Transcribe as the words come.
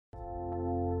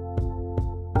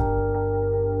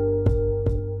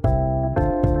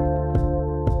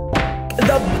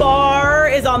The bar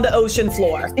is on the ocean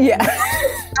floor. Yeah.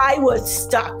 I was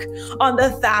stuck on the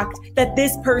fact that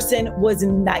this person was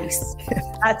nice.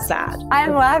 That's sad.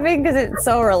 I'm laughing because it's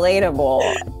so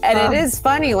relatable. And it is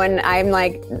funny when I'm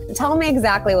like, tell me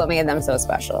exactly what made them so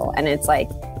special. And it's like,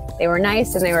 they were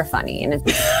nice and they were funny. And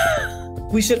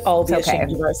it's we should all be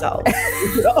ashamed of ourselves.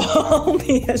 We should all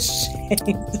be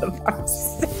ashamed of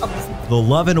ourselves. The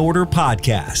Love and Order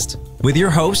Podcast with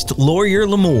your host,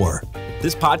 LawyerLimor.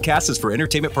 This podcast is for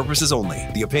entertainment purposes only.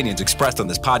 The opinions expressed on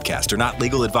this podcast are not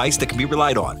legal advice that can be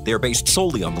relied on. They are based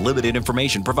solely on the limited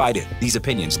information provided. These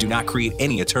opinions do not create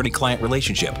any attorney-client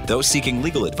relationship. Those seeking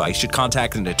legal advice should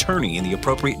contact an attorney in the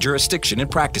appropriate jurisdiction and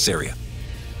practice area.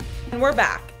 And we're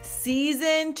back.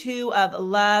 Season 2 of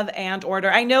Love and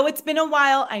Order. I know it's been a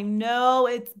while.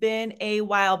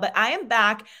 But I am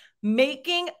back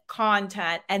making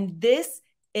content, and this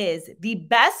is the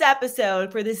best episode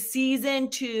for the season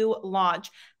 2 launch.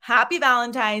 Happy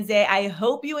Valentine's Day. I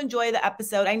hope you enjoy the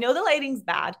episode. I know the lighting's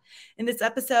bad in this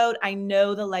episode.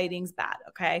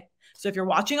 Okay. So if you're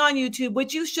watching on YouTube,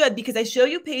 which you should, because I show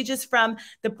you pages from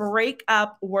the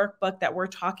breakup workbook that we're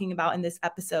talking about in this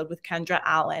episode with Kendra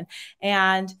Allen.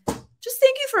 And just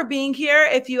thank you for being here.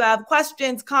 If you have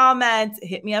questions, comments,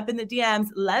 hit me up in the DMs.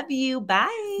 Love you.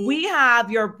 Bye. We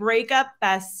have your breakup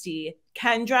bestie,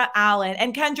 Kendra Allen.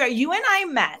 And Kendra, you and I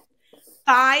met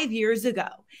 5 years ago.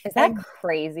 Is that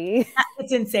crazy?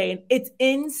 It's insane. It's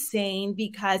insane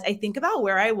because I think about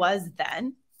where I was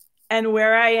then and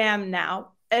where I am now.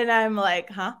 And I'm like,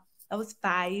 that was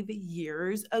 5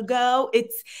 years ago.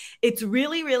 It's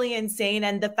really, really insane.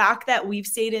 And the fact that we've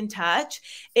stayed in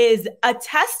touch is a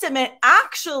testament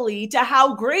actually to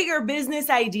how great your business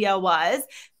idea was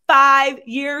 5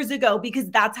 years ago, because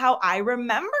that's how I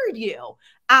remembered you.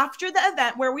 After the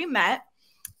event where we met,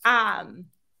 I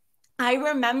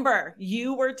remember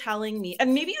you were telling me,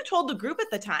 and maybe you told the group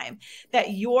at the time,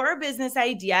 that your business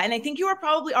idea, and I think you were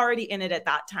probably already in it at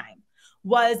that time,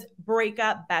 was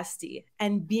breakup bestie.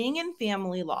 And being in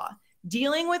family law,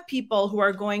 dealing with people who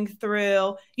are going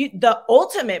through the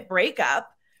ultimate breakup,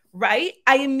 right?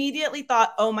 I immediately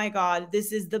thought, oh my God,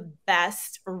 this is the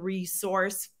best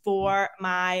resource for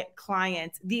my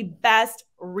clients, the best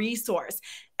resource.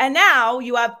 And now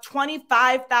you have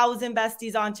 25,000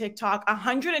 besties on TikTok,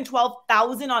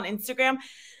 112,000 on Instagram.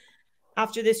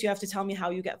 After this, you have to tell me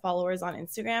how you get followers on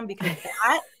Instagram, because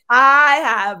I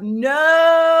have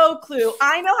no clue.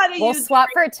 I know how to use. We'll swap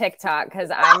for TikTok because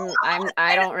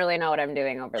I don't really know what I'm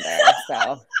doing over there.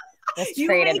 So let's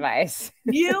trade advice.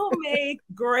 You make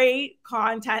great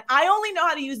content. I only know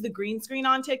how to use the green screen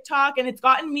on TikTok, and it's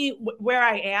gotten me where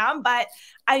I am. But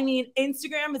I mean,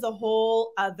 Instagram is a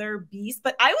whole other beast.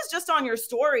 But I was just on your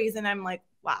stories and I'm like,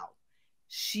 wow,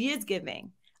 she is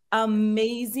giving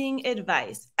amazing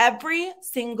advice every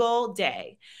single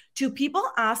day to people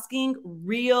asking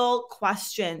real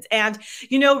questions. And,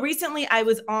 recently I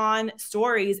was on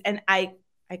stories and I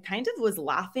kind of was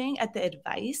laughing at the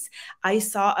advice I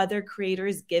saw other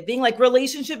creators giving, like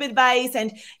relationship advice.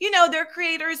 And, they're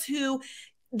creators who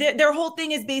their whole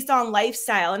thing is based on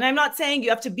lifestyle. And I'm not saying you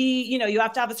have to be, you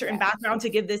have to have a certain background to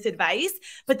give this advice,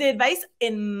 but the advice,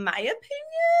 in my opinion,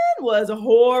 was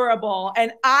horrible.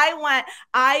 And on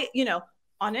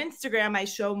Instagram, I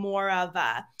show more of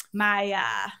my,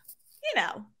 I give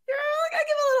a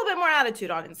little bit more attitude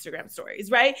on Instagram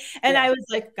stories, right? And I was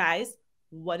like, guys,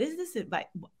 what is this advice?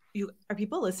 Are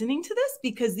people listening to this?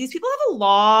 Because these people have a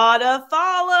lot of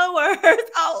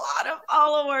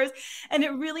followers, and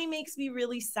it really makes me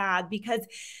really sad because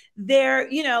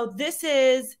this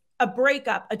is a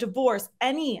breakup, a divorce,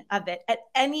 any of it at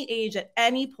any age, at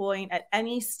any point, at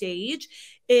any stage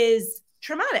is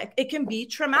traumatic. It can be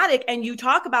traumatic. And you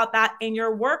talk about that in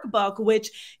your workbook,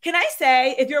 which, can I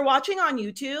say, if you're watching on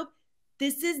YouTube,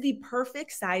 this is the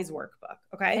perfect size workbook.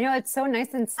 Okay. I know, it's so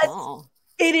nice and small.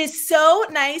 It is so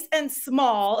nice and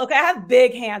small. Okay. I have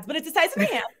big hands, but it's the size of my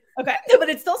hand. Okay. But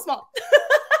it's still small.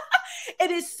 It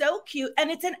is so cute.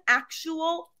 And it's an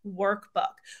actual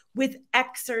workbook with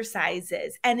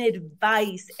exercises and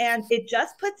advice. And it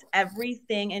just puts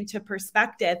everything into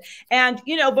perspective. And,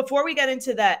 before we get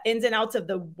into the ins and outs of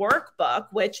the workbook,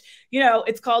 which,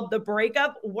 it's called the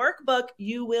breakup workbook,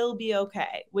 you will be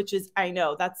okay, which is, I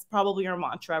know that's probably your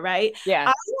mantra, right? Yeah.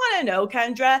 I want to know,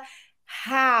 Kendra,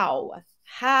 how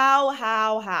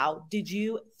did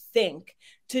you think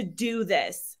to do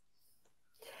this?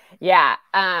 Yeah.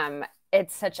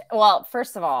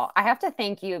 First of all, I have to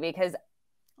thank you because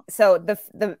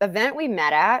the event we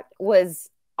met at was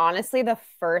honestly the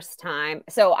first time.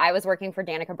 So I was working for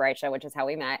Danica Brightshow, which is how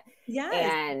we met. Yes.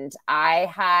 And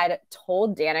I had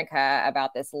told Danica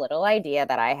about this little idea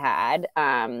that I had.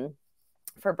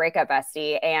 for Breakup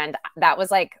Bestie. And that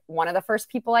was like one of the first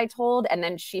people I told. And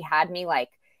then she had me like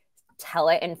tell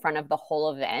it in front of the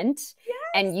whole event. Yes.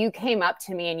 And you came up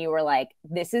to me and you were like,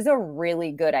 this is a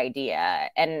really good idea.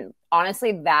 And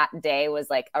honestly, that day was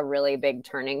like a really big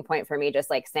turning point for me, just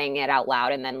like saying it out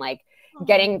loud and then like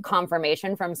getting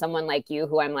confirmation from someone like you,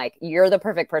 who I'm like, you're the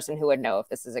perfect person who would know if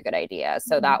this is a good idea.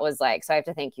 So that was like, so I have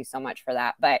to thank you so much for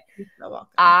that. But you're so welcome.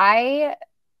 I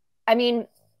mean,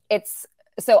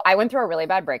 so I went through a really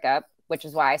bad breakup, which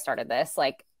is why I started this.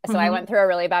 Like, so I went through a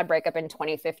really bad breakup in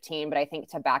 2015, but I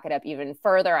think to back it up even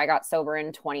further, I got sober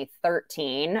in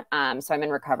 2013. So I'm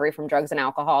in recovery from drugs and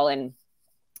alcohol. And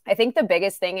I think the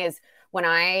biggest thing is when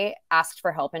I asked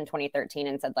for help in 2013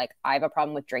 and said, like, I have a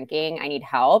problem with drinking, I need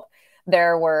help.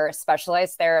 There were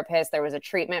specialized therapists. There was a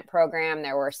treatment program.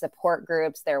 There were support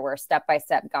groups. There were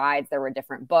step-by-step guides. There were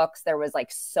different books. There was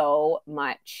like so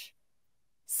much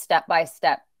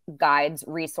step-by-step guides,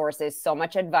 resources, so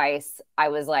much advice. I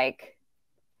was like,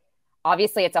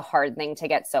 obviously it's a hard thing to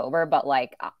get sober, but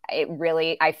like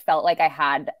I felt like I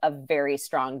had a very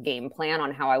strong game plan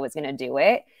on how I was going to do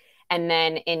it. And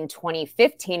then in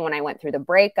 2015, when I went through the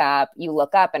breakup, you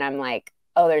look up and I'm like,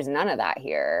 oh, there's none of that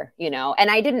here, you know?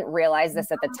 And I didn't realize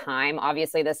this at the time.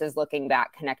 Obviously, this is looking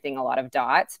back, connecting a lot of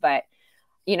dots. But,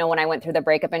 you know, when I went through the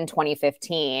breakup in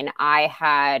 2015,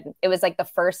 it was like the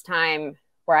first time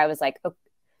where I was like, oh,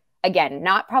 again,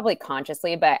 not probably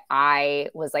consciously, but I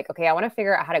was like, okay, I want to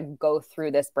figure out how to go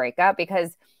through this breakup,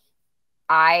 because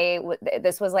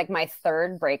this was like my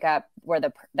third breakup where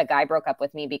the guy broke up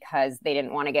with me because they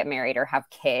didn't want to get married or have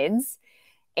kids.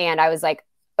 And I was like,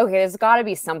 okay, there's got to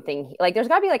be something, like there's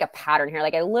got to be like a pattern here.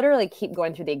 Like I literally keep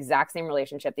going through the exact same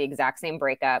relationship, the exact same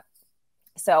breakup.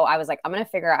 So I was like, I'm going to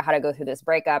figure out how to go through this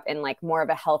breakup in like more of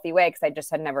a healthy way, because I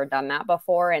just had never done that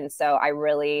before. And so I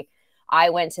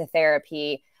went to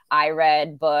therapy. I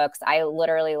read books. I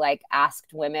literally like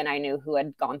asked women I knew who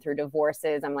had gone through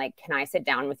divorces. I'm like, can I sit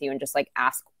down with you and just like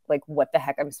ask like what the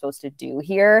heck I'm supposed to do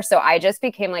here? So I just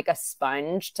became like a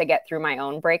sponge to get through my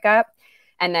own breakup.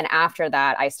 And then after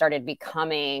that, I started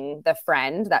becoming the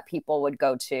friend that people would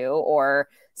go to, or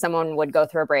someone would go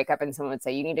through a breakup and someone would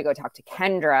say, you need to go talk to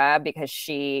Kendra because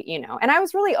she, you know, and I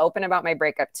was really open about my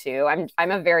breakup too.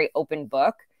 I'm a very open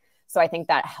book. So I think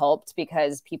that helped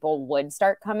because people would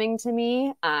start coming to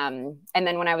me. And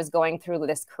then when I was going through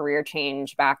this career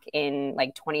change back in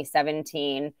like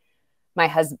 2017,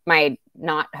 my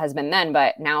not husband then,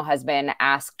 but now husband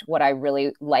asked what I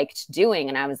really liked doing.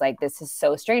 And I was like, this is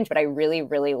so strange, but I really,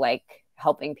 really like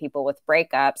helping people with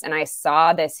breakups. And I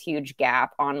saw this huge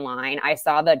gap online. I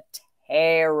saw the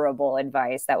terrible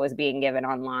advice that was being given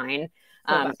online.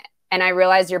 And I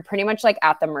realized you're pretty much like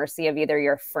at the mercy of either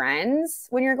your friends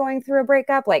when you're going through a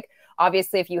breakup. Like,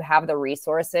 obviously, if you have the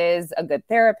resources, a good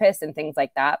therapist and things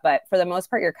like that. But for the most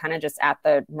part, you're kind of just at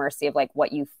the mercy of like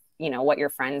what what your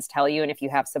friends tell you. And if you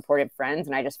have supportive friends,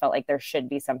 and I just felt like there should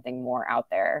be something more out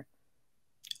there.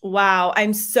 Wow.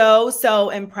 I'm so, so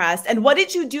impressed. And what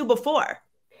did you do before?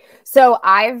 So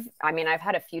I've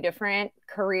had a few different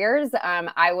careers.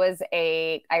 I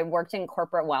worked in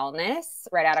corporate wellness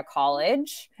right out of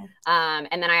college. And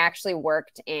then I actually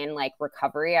worked in like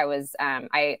recovery.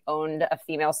 I owned a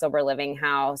female sober living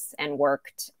house and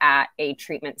worked at a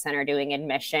treatment center doing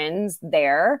admissions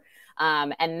there.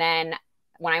 And then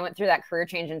when I went through that career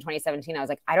change in 2017, I was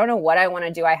like, I don't know what I want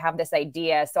to do. I have this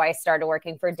idea. So I started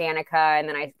working for Danica, and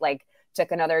then I like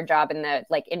took another job in the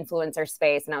like influencer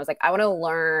space. And I was like, I want to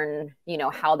learn,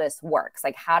 how this works.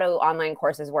 Like, how do online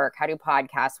courses work? How do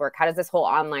podcasts work? How does this whole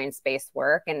online space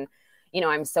work? And,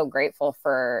 I'm so grateful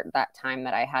for that time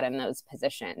that I had in those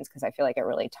positions, because I feel like it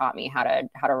really taught me how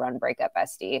to run Breakup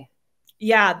Bestie.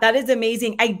 Yeah, that is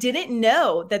amazing. I didn't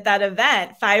know that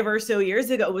event 5 or so years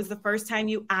ago was the first time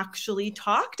you actually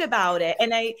talked about it.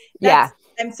 And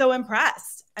I'm so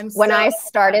impressed. When I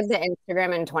started the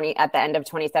Instagram at the end of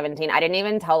 2017, I didn't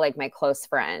even tell like my close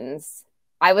friends.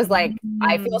 I was like,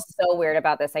 I feel so weird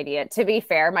about this idea. To be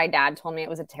fair, my dad told me it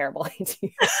was a terrible idea.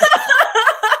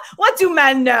 What do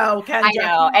men know, Kendra? I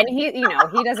know. And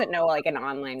he doesn't know like an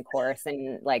online course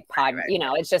and like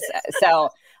it's just so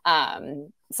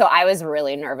I was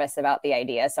really nervous about the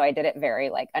idea. So I did it very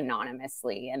like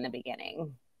anonymously in the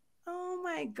beginning. Oh Oh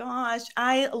my gosh,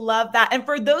 I love that. And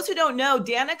for those who don't know,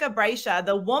 Danica Brescia,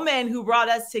 the woman who brought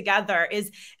us together, is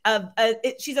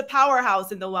she's a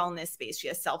powerhouse in the wellness space. She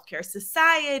has Self-Care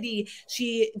Society.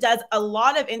 She does a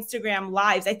lot of Instagram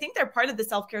lives. I think they're part of the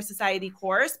Self-Care Society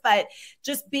course, but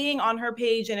just being on her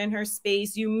page and in her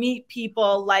space, you meet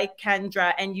people like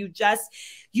Kendra, and you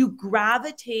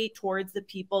gravitate towards the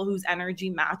people whose energy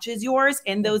matches yours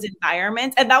in those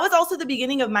environments. And that was also the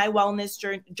beginning of my wellness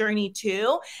journey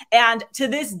too. And to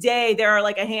this day, there are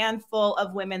like a handful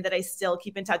of women that I still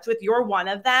keep in touch with. You're one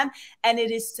of them. And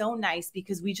it is so nice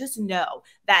because we just know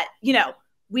that, you know,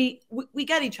 we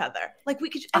get each other. Like we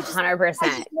could 100%.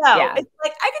 Yeah. It's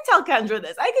like, I could tell Kendra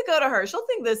this. I could go to her. She'll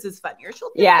think this is funnier.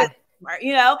 She'll think this is smart.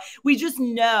 You know, we just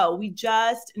know.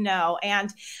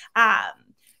 And,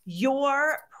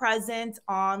 your presence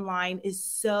online is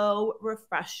so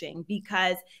refreshing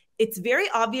because it's very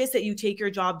obvious that you take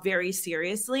your job very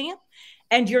seriously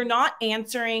and you're not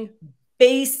answering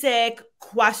basic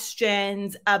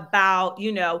questions about,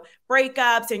 you know,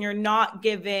 breakups, and you're not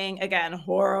giving, again,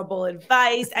 horrible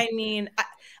advice. I mean,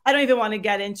 I don't even want to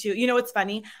get into, you know, what's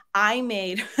funny? I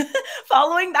made,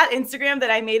 following that Instagram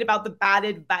that I made about the bad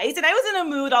advice, and I was in a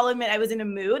mood, I'll admit I was in a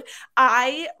mood.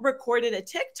 I recorded a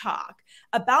TikTok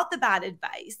about the bad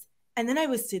advice. And then I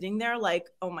was sitting there like,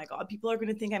 oh my God, people are going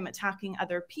to think I'm attacking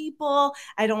other people.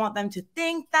 I don't want them to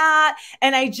think that.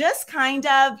 And I just kind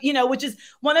of, you know, which is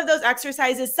one of those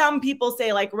exercises. Some people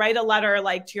say like, write a letter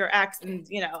like to your ex and,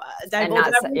 you know,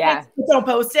 don't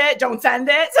post it, don't send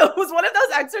it. So it was one of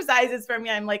those exercises for me.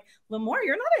 I'm like, Limor,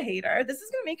 you're not a hater. This is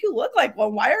going to make you look like,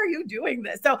 well, why are you doing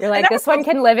this? So you're like, this one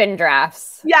can live in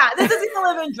drafts. Yeah, this is going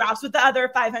to live in drafts with the other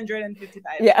 555.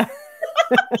 Yeah.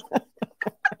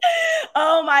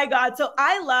 Oh my God. So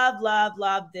I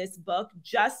love this book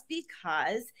just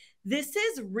because this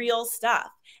is real stuff.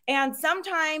 And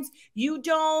sometimes you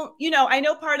don't, you know, I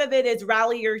know part of it is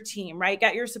rally your team, right?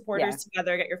 Get your supporters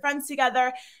together, get your friends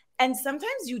together. And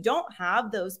sometimes you don't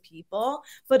have those people,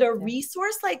 but a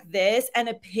resource like this and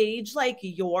a page like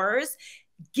yours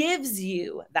gives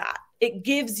you that. It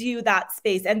gives you that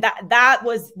space. And that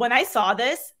was, when I saw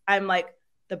this, I'm like,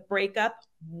 the breakup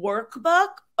workbook.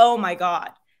 Oh my God.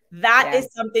 That is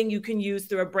something you can use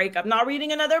through a breakup. Not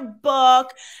reading another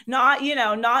book, not, you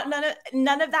know,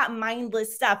 none of that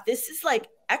mindless stuff. This is like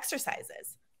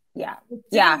exercises. Yeah.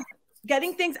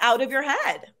 Getting things out of your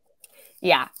head.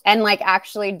 Yeah. And like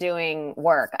actually doing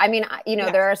work. I mean, you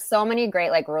know, there are so many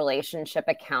great like relationship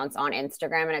accounts on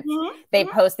Instagram, and they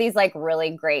post these like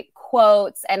really great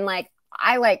quotes. And like,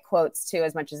 I like quotes too,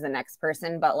 as much as the next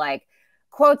person, but like,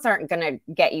 quotes aren't going to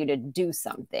get you to do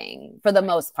something for the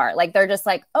most part. Like they're just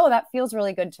like, oh, that feels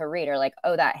really good to read, or like,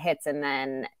 oh, that hits. And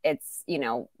then it's, you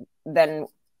know, then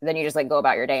you just like go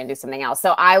about your day and do something else.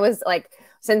 So I was like,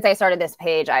 since I started this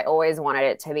page, I always wanted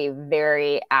it to be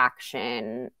very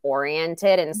action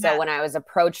oriented. And so when I was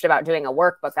approached about doing a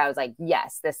workbook, I was like,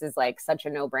 yes, this is like such a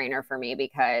no brainer for me,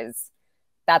 because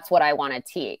that's what I want to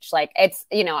teach. Like it's,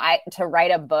 you know, to write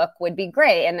a book would be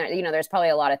great. And there, you know, there's probably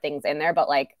a lot of things in there, but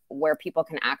like where people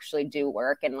can actually do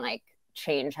work and like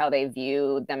change how they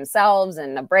view themselves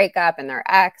and the breakup and their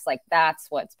ex, like that's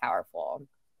what's powerful.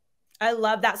 I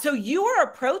love that. So you were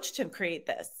approached to create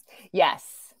this.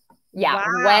 Yes. Yeah.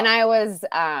 Wow. When I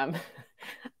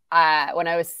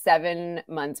was 7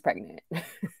 months pregnant.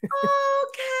 Oh,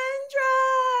 Kendra.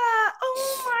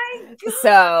 Oh my God.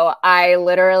 So I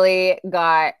literally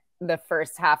got the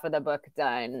first half of the book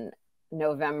done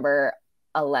November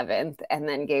 11th, and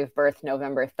then gave birth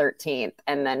November 13th,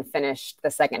 and then finished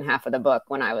the second half of the book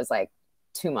when I was like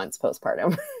 2 months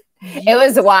postpartum. It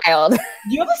was wild.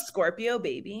 You have a Scorpio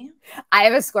baby? I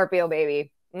have a Scorpio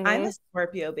baby. Mm-hmm. I'm a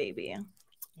Scorpio baby.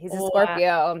 He's a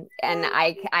Scorpio, and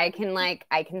I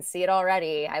can see it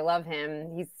already. I love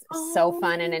him. He's so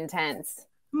fun and intense.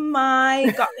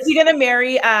 My God. Is he going to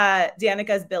marry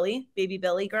Danica's baby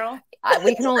Billy girl?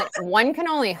 One can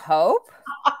only hope.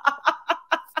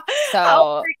 So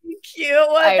how freaking cute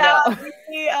would that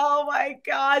be? Oh my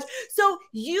gosh. So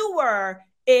you were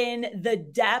in the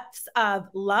depths of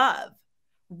love,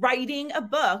 writing a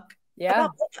book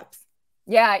about breakups.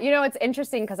 Yeah. You know, it's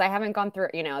interesting because I haven't gone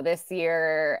through, you know, this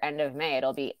year, end of May,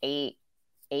 it'll be eight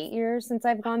years since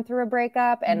I've gone through a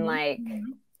breakup. And like,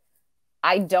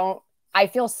 I still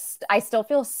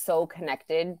feel so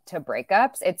connected to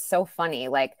breakups. It's so funny.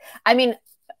 Like, I mean,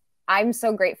 I'm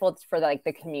so grateful for like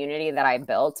the community that I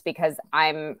built, because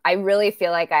I really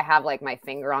feel like I have like my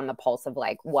finger on the pulse of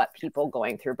like what people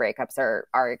going through breakups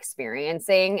are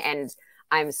experiencing. And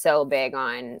I'm so big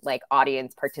on like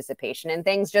audience participation and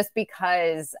things, just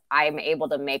because I'm able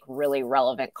to make really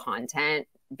relevant content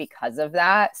because of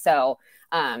that. So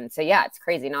yeah, it's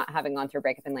crazy not having gone through a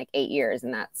breakup in like 8 years.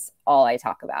 And that's all I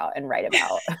talk about and write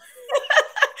about.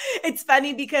 It's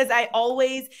funny because I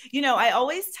always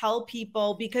tell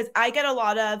people, because I get a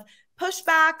lot of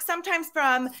pushback sometimes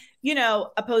from,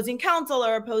 opposing counsel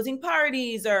or opposing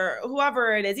parties or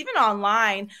whoever it is, even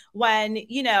online, when,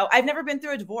 I've never been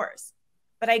through a divorce,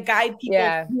 but I guide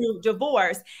people through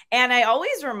divorce. And I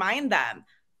always remind them,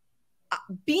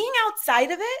 being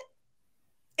outside of it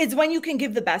is when you can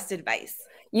give the best advice.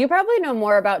 You probably know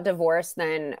more about divorce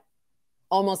than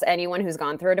almost anyone who's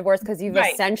gone through a divorce, because you've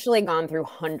essentially gone through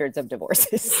hundreds of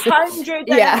divorces. Hundreds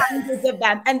and hundreds of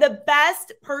them. And the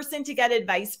best person to get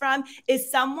advice from is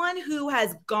someone who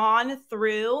has gone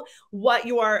through what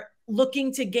you're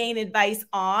looking to gain advice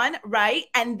on, right?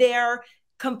 And they're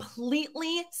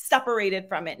completely separated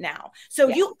from it now. So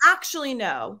you actually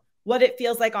know what it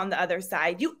feels like on the other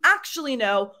side. You actually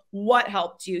know what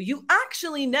helped you. You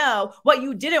actually know what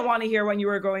you didn't want to hear when you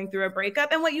were going through a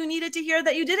breakup and what you needed to hear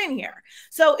that you didn't hear.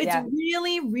 So it's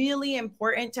really, really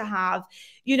important to have,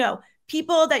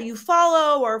 people that you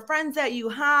follow or friends that you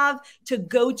have to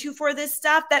go to for this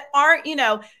stuff that aren't,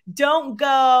 don't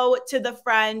go to the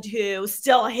friend who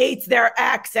still hates their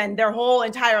ex and their whole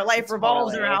entire life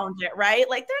revolves around it, right?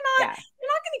 Like they're not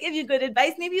going to give you good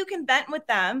advice. Maybe you can vent with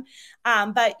them.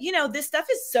 But this stuff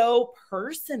is so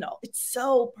personal. It's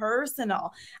so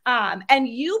personal. And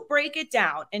you break it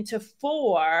down into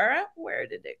four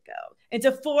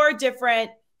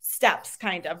different steps,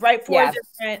 kind of, right? Four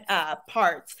different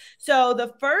parts. So the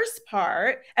first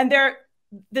part, and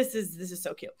this is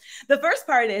so cute. The first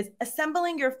part is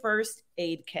assembling your first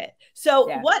aid kit. So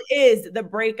what is the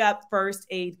breakup first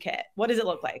aid kit? What does it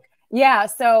look like? Yeah.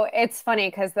 So it's funny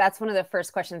because that's one of the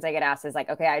first questions I get asked is like,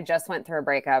 okay, I just went through a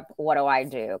breakup. What do I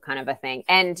do? Kind of a thing.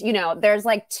 And, there's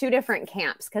like two different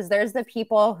camps, because there's the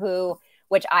people who,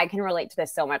 which I can relate to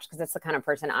this so much because it's the kind of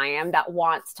person I am that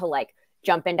wants to like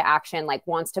jump into action, like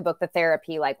wants to book the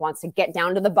therapy, like wants to get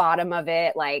down to the bottom of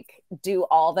it, like do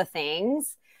all the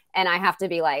things. And I have to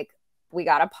be like, we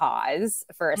got to pause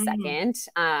for a second.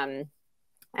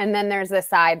 And then there's the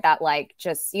side that like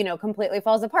just, completely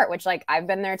falls apart, which like I've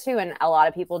been there too. And a lot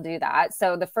of people do that.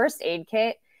 So the first aid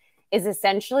kit is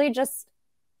essentially just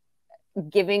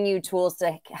giving you tools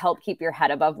to help keep your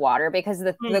head above water, because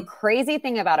the crazy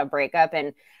thing about a breakup,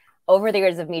 and over the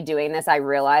years of me doing this, I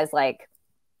realized like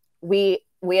we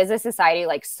as a society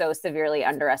like so severely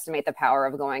underestimate the power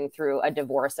of going through a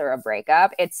divorce or a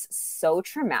breakup. It's so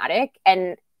traumatic.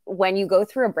 And when you go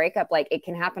through a breakup, like it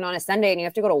can happen on a Sunday and you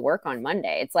have to go to work on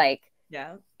Monday. It's like,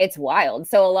 it's wild.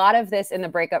 So a lot of this in the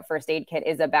breakup first aid kit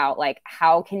is about like,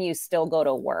 how can you still go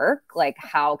to work? Like,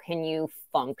 how can you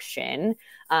function?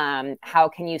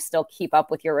 How can you still keep up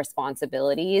with your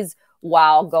responsibilities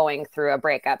while going through a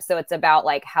breakup? So it's about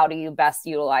like, how do you best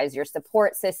utilize your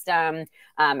support system?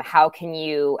 How can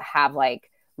you have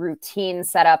like routines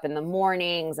set up in the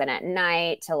mornings and at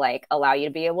night to like allow you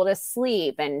to be able to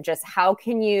sleep? And just how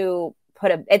can you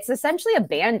it's essentially a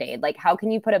Band-Aid. Like, how can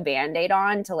you put a Band-Aid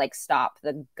on to like stop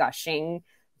the gushing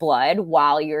blood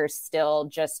while you're still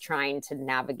just trying to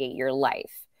navigate your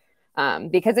life?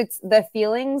 Because it's the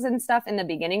feelings and stuff in the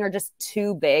beginning are just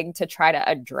too big to try to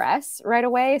address right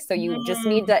away. So you just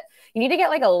need to get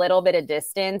like a little bit of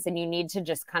distance, and you need to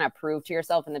just kind of prove to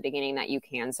yourself in the beginning that you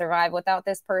can survive without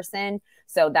this person.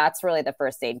 So that's really the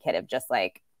first aid kit of just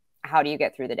like, how do you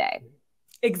get through the day?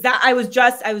 Exactly. I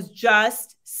was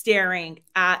just staring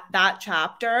at that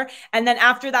chapter. And then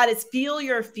after that is feel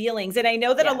your feelings. And I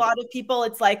know that a lot of people,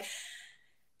 it's like,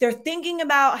 they're thinking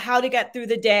about how to get through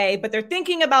the day, but they're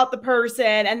thinking about the person,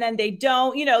 and then they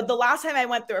don't. The last time I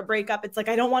went through a breakup, it's like,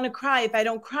 I don't want to cry. If I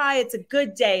don't cry, it's a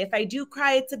good day. If I do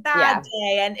cry, it's a bad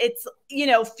day. And it's,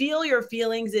 feel your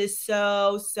feelings is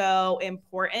so, so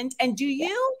important. And do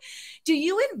you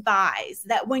advise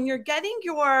that when you're getting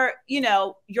your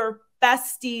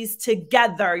besties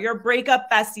together, your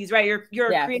breakup besties, right?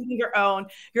 You're creating your own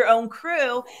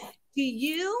crew. Do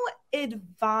you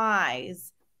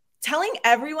advise telling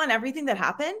everyone everything that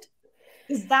happened?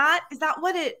 Is that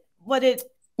what it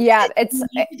it's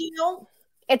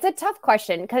a tough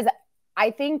question, because I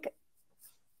think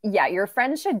your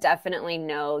friends should definitely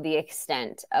know the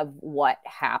extent of what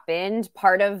happened.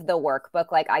 Part of the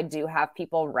workbook, like I do have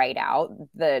people write out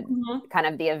the kind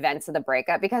of the events of the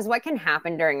breakup, because what can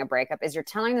happen during a breakup is you're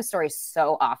telling the story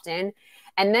so often,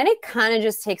 and then it kind of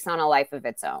just takes on a life of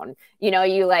its own.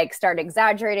 You like start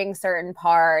exaggerating certain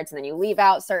parts, and then you leave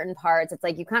out certain parts. It's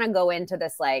like you kind of go into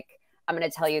this like I'm going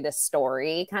to tell you this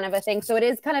story kind of a thing. So it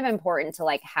is kind of important to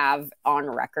like have on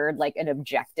record, like an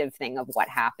objective thing of what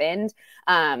happened.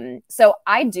 So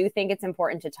I do think it's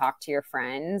important to talk to your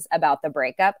friends about the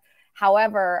breakup.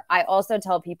 However, I also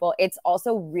tell people it's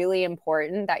also really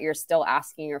important that you're still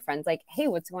asking your friends like, hey,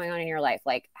 what's going on in your life?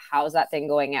 Like, how's that thing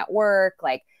going at work?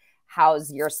 Like,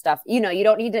 how's your stuff? You know, you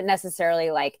don't need to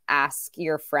necessarily like ask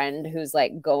your friend who's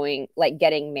like going, like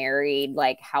getting married,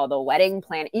 like how the wedding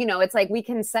plan, you know, it's like we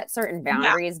can set certain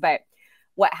boundaries, but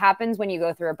what happens when you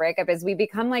go through a breakup is we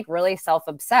become like really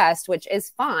self-obsessed, which is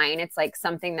fine. It's like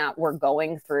something that we're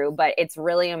going through, but it's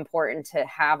really important to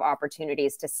have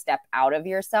opportunities to step out of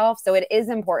yourself. So it is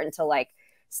important to like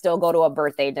still go to a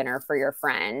birthday dinner for your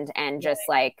friend and just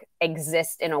like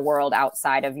exist in a world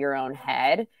outside of your own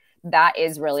head. That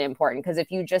is really important, because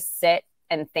if you just sit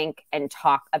and think and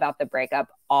talk about the breakup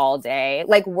all day,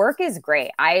 like work is great.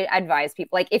 I advise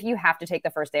people, like if you have to take the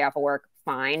first day off of work,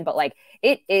 fine. But like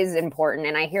it is important.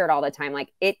 And I hear it all the time.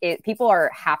 Like people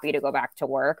are happy to go back to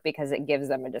work because it gives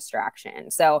them a distraction.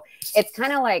 So it's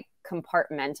kind of like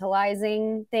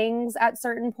compartmentalizing things at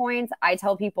certain points. I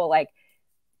tell people like,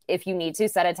 if you need to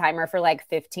set a timer for like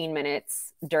 15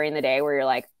 minutes during the day where you're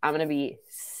like, I'm going to be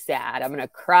sad, I'm going to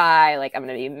cry, like I'm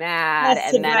going to be mad.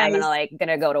 That's and then I'm going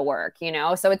to go to work, you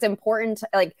know? So it's important to,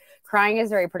 like, crying is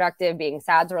very productive. Being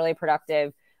sad is really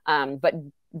productive.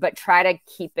 But try to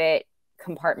keep it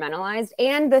compartmentalized.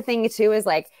 And the thing too, is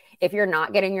like, if you're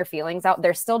not getting your feelings out,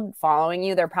 they're still following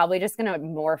you. They're probably just going to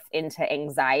morph into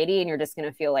anxiety, and you're just going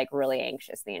to feel like really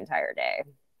anxious the entire day.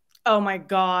 Oh my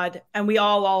God. And we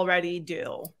all already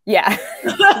do. Yeah.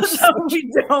 So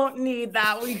we don't need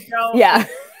that. We don't. Yeah.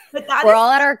 We're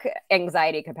all at our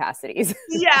anxiety capacities.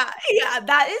 Yeah.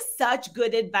 That is such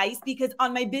good advice, because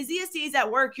on my busiest days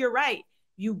at work, you're right.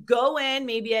 You go in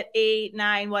maybe at 8,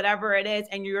 9, whatever it is.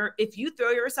 And if you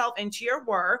throw yourself into your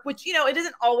work, which, you know, it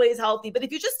isn't always healthy, but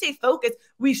if you just stay focused,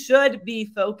 we should be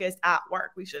focused at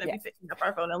work. We shouldn't be picking up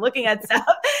our phone and looking at stuff.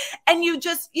 And you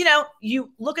just, you know,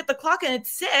 you look at the clock and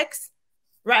it's 6,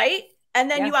 right? And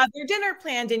then you have your dinner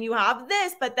planned and you have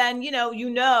this, but then, you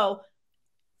know,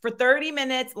 for 30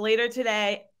 minutes later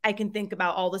today, I can think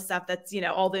about all the stuff that's, you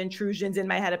know, all the intrusions in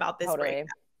my head about this breakup.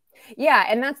 Yeah.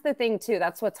 And that's the thing too.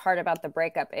 That's what's hard about the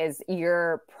breakup is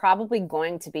you're probably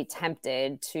going to be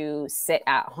tempted to sit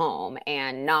at home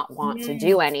and not want to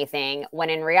do anything,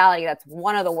 when in reality, that's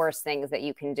one of the worst things that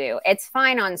you can do. It's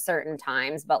fine on certain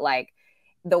times, but like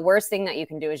the worst thing that you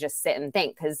can do is just sit and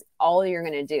think, because all you're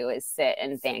going to do is sit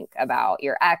and think about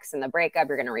your ex and the breakup.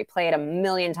 You're going to replay it a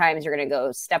million times. You're going to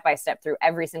go step by step through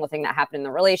every single thing that happened in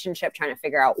the relationship, trying to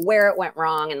figure out where it went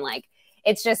wrong. And like,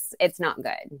 it's not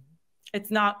good. It's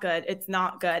not good. It's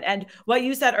not good. And what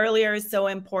you said earlier is so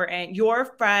important. Your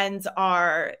friends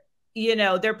are, you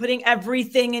know, they're putting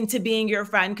everything into being your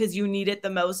friend because you need it the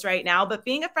most right now. But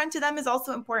being a friend to them is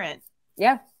also important.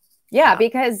 Yeah,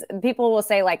 because people will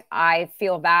say like, I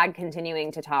feel bad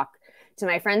continuing to talk to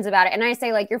my friends about it. And I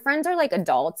say like, your friends are like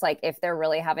adults. Like if they're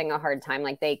really having a hard time,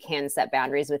 like they can set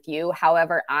boundaries with you.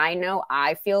 However, I know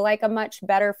I feel like a much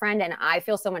better friend, and I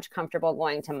feel so much comfortable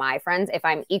going to my friends if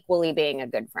I'm equally being a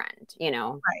good friend, you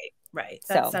know? Right.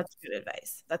 That's such good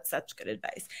advice. That's such good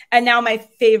advice. And now my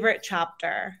favorite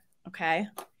chapter. Okay.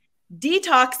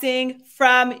 Detoxing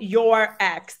from your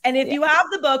ex. And if you have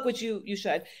the book, which you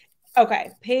should,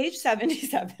 okay, page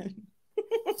 77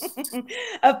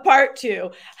 of part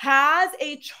 2 has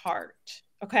a chart,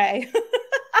 okay?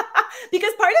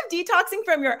 Because part of detoxing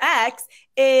from your ex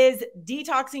is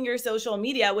detoxing your social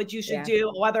media, which you should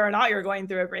do whether or not you're going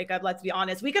through a breakup. Let's be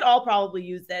honest. We could all probably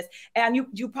use this. And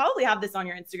you probably have this on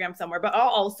your Instagram somewhere, but I'll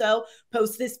also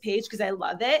post this page because I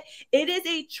love it. It is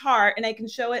a chart, and I can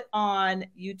show it on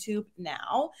YouTube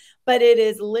now, but it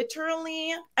is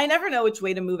literally, I never know which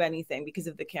way to move anything because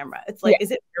of the camera. It's like,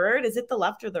 is it mirrored? Is it the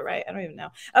left or the right? I don't even know.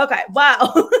 Okay.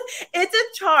 Wow. It's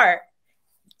a chart.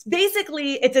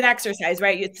 Basically, it's an exercise,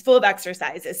 right? It's full of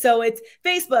exercises. So it's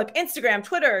Facebook, Instagram,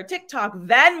 Twitter, TikTok,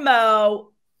 Venmo.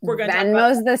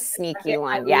 Venmo's the sneaky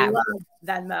one. I love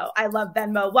Venmo. I love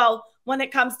Venmo. Well, when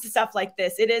it comes to stuff like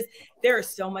this, there is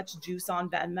so much juice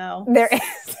on Venmo. There is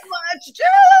so much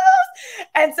juice.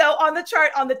 And so on the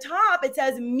chart on the top, it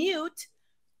says mute,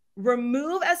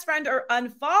 remove as friend or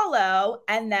unfollow,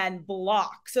 and then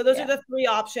block. So those are the 3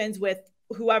 options with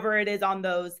whoever it is on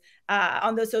those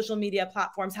social media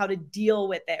platforms, how to deal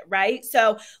with it, right?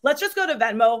 So let's just go to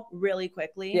Venmo really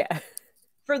quickly. Yeah.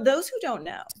 For those who don't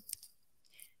know,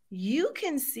 you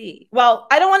can see, well,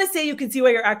 I don't want to say you can see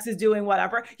what your ex is doing,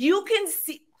 whatever. You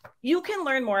can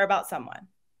learn more about someone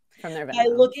from their Venmo by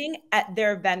looking at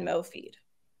their Venmo feed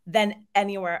than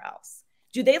anywhere else.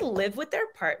 Do they live with their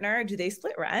partner? Do they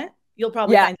split rent? You'll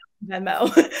probably find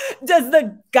Venmo. Does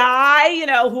the guy, you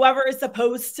know, whoever is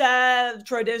supposed to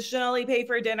traditionally pay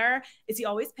for dinner, is he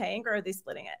always paying or are they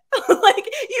splitting it? Like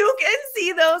you can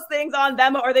see those things on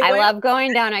Venmo. Or they? I love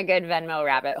going down a good Venmo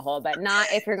rabbit hole, but not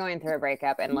if you're going through a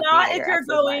breakup and looking at your ex's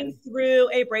going through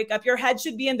a breakup. Your head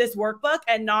should be in this workbook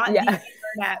and not the internet.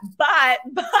 But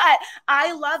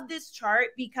I love this chart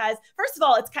because first of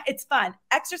all, it's fun.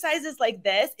 Exercises like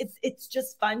this, it's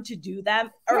just fun to do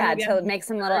them. To make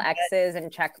some little X's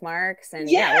and check marks. And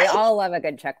we all love a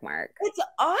good check mark. It's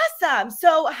awesome.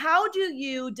 So how do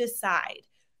you decide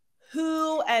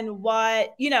who and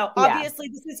what, you know, obviously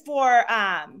this is for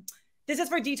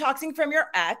detoxing from your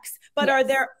ex, but are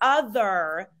there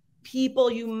other people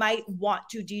you might want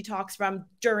to detox from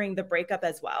during the breakup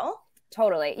as well?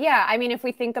 Totally. Yeah. I mean, if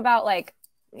we think about like,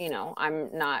 you know, I'm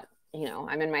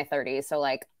in my 30s. So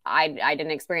like I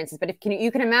didn't experience this, but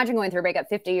you can imagine going through a breakup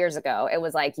 50 years ago, it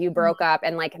was like you broke up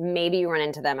and like maybe you run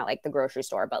into them at like the grocery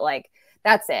store, but like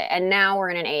that's it. And now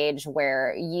we're in an age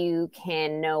where you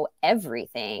can know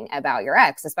everything about your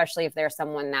ex, especially if there's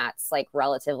someone that's like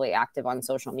relatively active on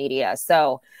social media.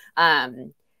 So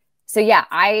yeah,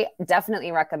 I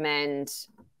definitely recommend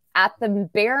at the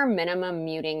bare minimum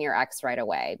muting your ex right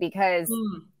away because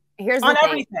here's the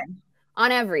thing. On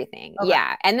everything. Okay.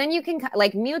 Yeah. And then you can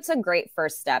like mute's a great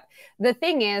first step. The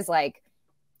thing is like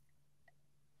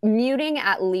muting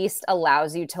at least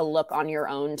allows you to look on your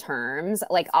own terms.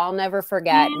 Like I'll never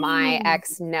forget my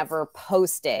ex never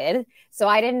posted. So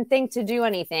I didn't think to do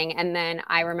anything. And then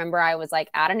I remember I was like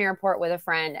at an airport with a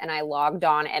friend and I logged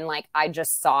on and like I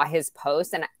just saw his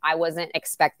post and I wasn't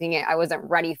expecting it. I wasn't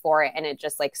ready for it. And it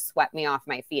just like swept me off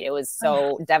my feet. It was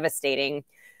so devastating.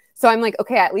 So I'm like,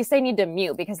 okay, at least I need to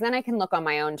mute because then I can look on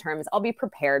my own terms. I'll be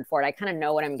prepared for it. I kind of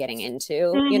know what I'm getting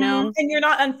into, you know? And you're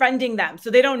not unfriending them.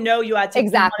 So they don't know you had to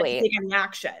take any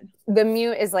action. The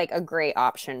mute is like a great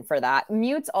option for that.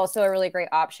 Mute's also a really great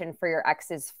option for your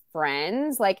ex's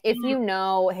friends. Like if you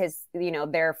know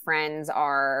their friends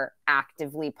are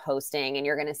actively posting and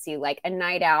you're going to see like a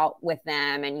night out with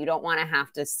them and you don't want to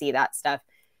have to see that stuff,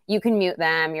 you can mute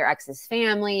them. Your ex's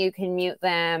family, you can mute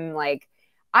them. Like,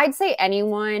 I'd say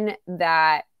anyone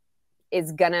that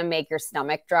is going to make your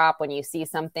stomach drop when you see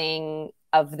something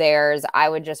of theirs, I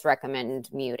would just recommend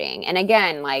muting. And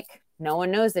again, like no one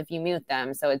knows if you mute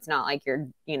them. So it's not like you're,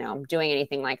 you know, doing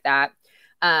anything like that.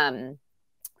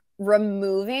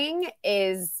 Removing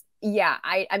is,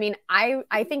 I mean,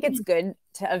 I think it's good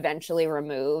to eventually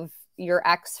remove your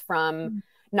ex from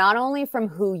not only from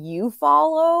who you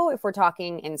follow, if we're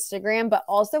talking Instagram, but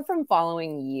also from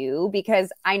following you, because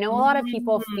I know a lot of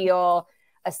people feel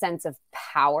a sense of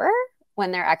power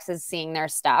when their ex is seeing their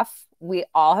stuff. We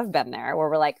all have been there where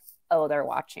we're like, oh, they're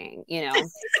watching, you know,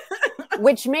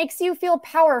 which makes you feel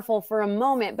powerful for a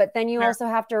moment. But then you also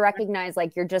have to recognize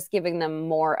like you're just giving them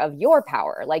more of your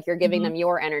power, like you're giving them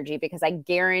your energy, because I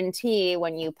guarantee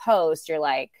when you post, you're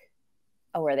like,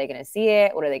 oh, are they going to see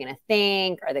it? What are they going to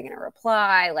think? Are they going to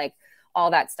reply? Like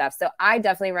all that stuff. So I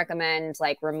definitely recommend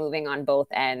like removing on both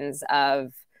ends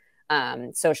of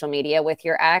social media with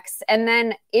your ex. And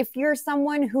then if you're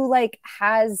someone who like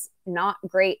has not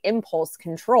great impulse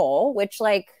control, which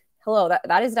like, hello,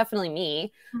 that is definitely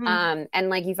me. And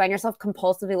like you find yourself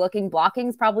compulsively looking, blocking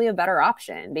is probably a better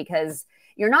option because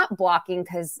you're not blocking,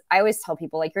 because I always tell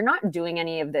people like you're not doing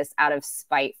any of this out of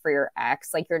spite for your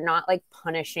ex. Like you're not like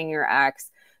punishing your ex.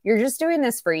 You're just doing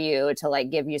this for you to like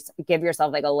give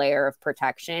yourself like a layer of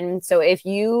protection. So if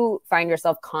you find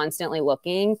yourself constantly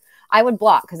looking, I would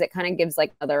block, because it kind of gives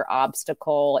like another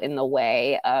obstacle in the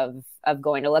way of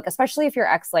going to look, especially if your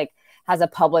ex like has a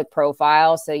public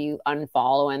profile. So you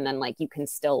unfollow and then like you can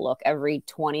still look every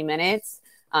 20 minutes.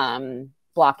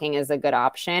 Blocking is a good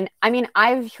option. And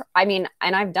I've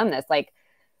done this. Like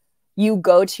you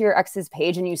go to your ex's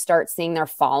page and you start seeing their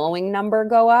following number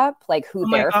go up, like who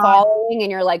they're following.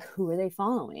 And you're like, who are they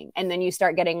following? And then you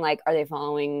start getting like, are they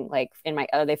following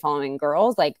are they following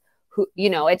girls? Like who, you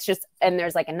know, it's just, and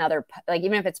there's like another, like,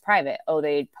 even if it's private, oh,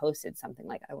 they posted something,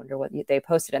 like, I wonder what they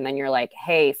posted. And then you're like,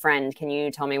 hey friend, can you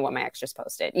tell me what my ex just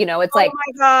posted? You know, it's like, oh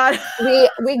my God,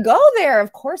 we go there.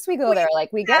 Of course we go there.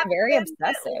 Like we get very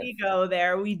obsessive. We go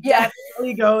there. We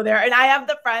definitely go there. And I have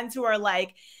the friends who are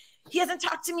like, he hasn't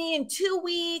talked to me in 2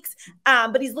 weeks,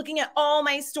 but he's looking at all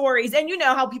my stories. And you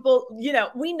know how people, you know,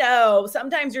 we know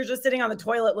sometimes you're just sitting on the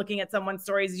toilet looking at someone's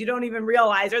stories you don't even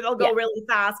realize, or they'll go really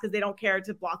fast because they don't care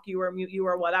to block you or mute you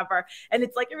or whatever. And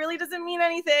it's like, it really doesn't mean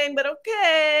anything, but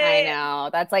okay. I know.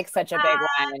 That's like such a big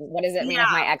one. What does it mean if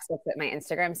my ex looks at my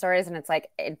Instagram stories? And it's like,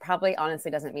 it probably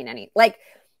honestly doesn't mean any. Like,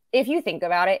 if you think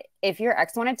about it, if your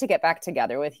ex wanted to get back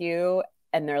together with you,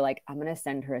 and they're like, I'm going to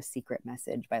send her a secret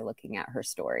message by looking at her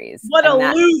stories. What a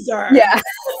loser. Yeah.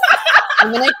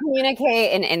 I'm going to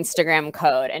communicate in Instagram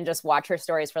code and just watch her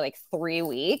stories for like 3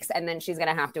 weeks. And then she's going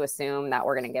to have to assume that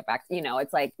we're going to get back. You know,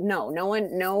 it's like, no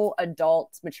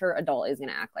mature adult is going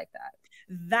to act like that.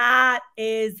 That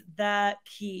is the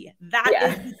key. That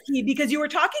is the key, because you were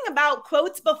talking about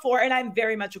quotes before, and I'm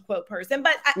very much a quote person,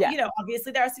 but you know,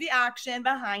 obviously there has to be action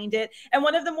behind it. And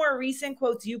one of the more recent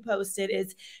quotes you posted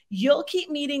is, you'll keep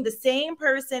meeting the same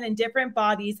person in different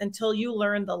bodies until you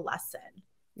learn the lesson.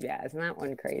 Yeah, isn't that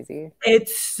one crazy?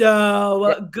 It's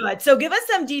so good. So give us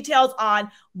some details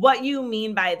on what you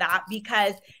mean by that,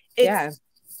 because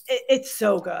it's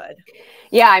so good.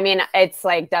 Yeah, I mean, it's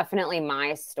like definitely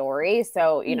my story.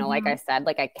 So, you know, like I said,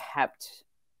 like I kept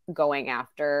going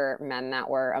after men that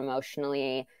were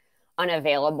emotionally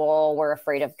unavailable, were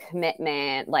afraid of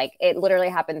commitment. Like it literally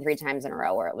happened 3 times in a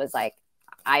row where it was like,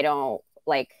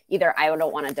 either I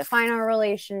don't want to define our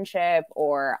relationship,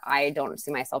 or I don't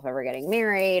see myself ever getting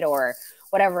married, or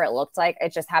whatever it looked like.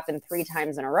 It just happened 3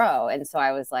 times in a row. And so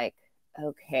I was like,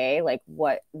 okay, like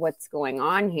what's going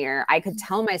on here? I could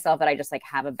tell myself that I just like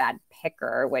have a bad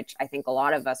picker, which I think a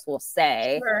lot of us will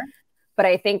say. Sure. But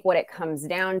I think what it comes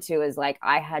down to is like,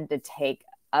 I had to take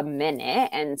a minute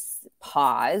and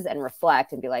pause and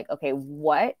reflect and be like, okay,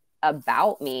 what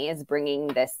about me is bringing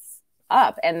this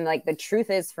up? And like, the truth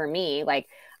is, for me, like,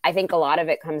 I think a lot of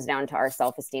it comes down to our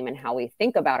self-esteem and how we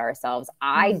think about ourselves.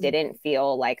 I didn't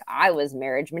feel like I was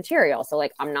marriage material. So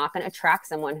like, I'm not going to attract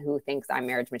someone who thinks I'm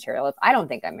marriage material if I don't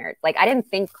think I'm married. Like, I didn't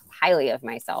think highly of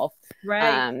myself.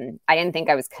 Right. I didn't think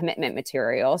I was commitment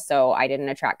material. So I didn't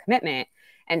attract commitment.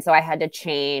 And so I had to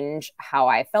change how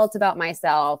I felt about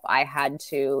myself. I had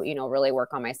to, you know, really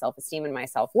work on my self-esteem and my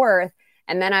self-worth.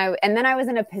 And then I was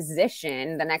in a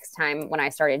position the next time when I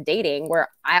started dating where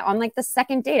on like the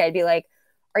second date, I'd be like,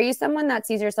 are you someone that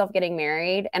sees yourself getting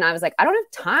married? And I was like, I don't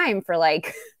have time for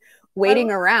like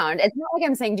waiting around. It's not like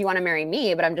I'm saying, do you want to marry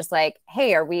me? But I'm just like,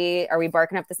 hey, are we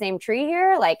barking up the same tree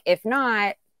here? Like, if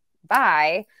not,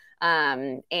 bye.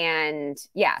 And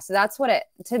yeah, so that's what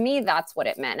to me, that's what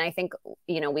it meant. And I think,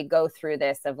 you know, we go through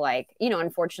this of like, you know,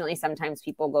 unfortunately, sometimes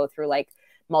people go through like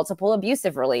multiple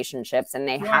abusive relationships, and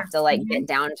they have to like get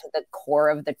down to the core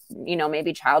of the, you know,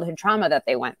 maybe childhood trauma that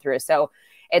they went through. So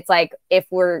it's like, if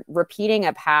we're repeating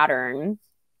a pattern,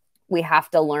 we have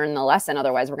to learn the lesson.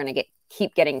 Otherwise, we're going to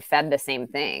keep getting fed the same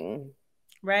thing.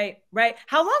 Right. Right.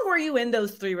 How long were you in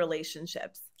those 3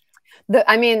 relationships?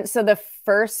 So the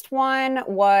first one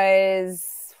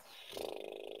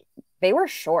they were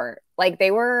short. Like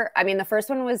the first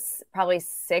one was probably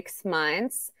 6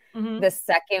 months. The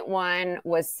second one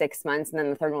was 6 months. And then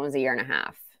the third one was 1.5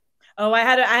 years. Oh, I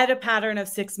had a pattern of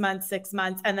 6 months,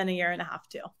 and then 1.5 years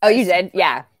too. Oh, you did?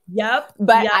 Yeah. Yep.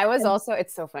 But I was also,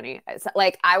 it's so funny. It's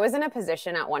like, I was in a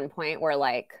position at one point where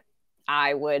like,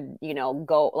 I would, you know,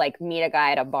 go like meet a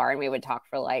guy at a bar and we would talk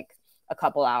for like a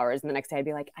couple hours. And the next day I'd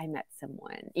be like, I met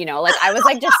someone, you know, like I was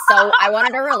like, I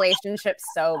wanted a relationship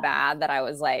so bad that I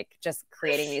was like, just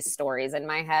creating these stories in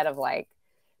my head of like,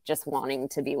 just wanting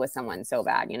to be with someone so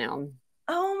bad, you know?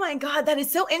 Oh my God, that is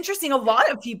so interesting. A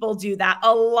lot of people do that.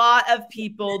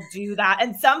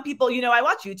 And some people, you know, I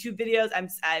watch YouTube videos. I'm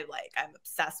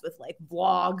obsessed with like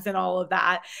vlogs and all of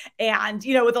that. And,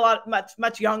 you know, with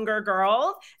much younger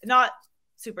girls, not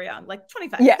super young, like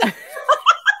 25. Yeah.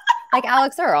 Like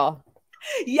Alex Earl.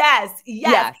 Yes.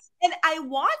 And I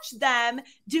watched them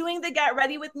doing the get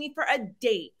ready with me for a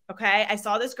date. Okay. I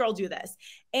saw this girl do this,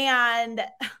 and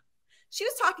she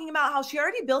was talking about how she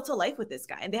already built a life with this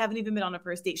guy and they haven't even been on a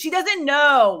first date. She doesn't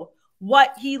know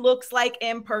what he looks like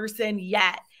in person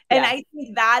yet. And I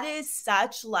think that is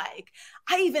such like,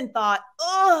 I even thought,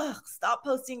 stop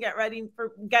posting get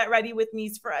ready with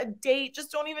me's for a date.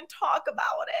 Just don't even talk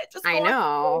about it. Just I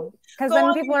know. Because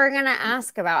then people are going to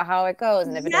ask about how it goes.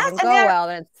 And if it doesn't go well,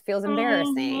 then it feels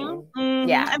embarrassing.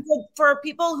 Yeah. And for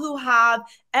people who have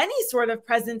any sort of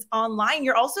presence online,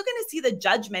 you're also going to see the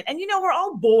judgment. And, you know, we're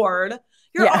all bored.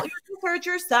 You're going to search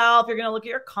yourself. You're going to look at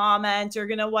your comments. You're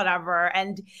going to whatever.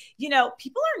 And, you know,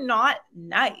 people are not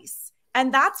nice.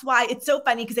 And that's why it's so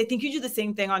funny, because I think you do the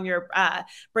same thing on your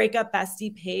breakup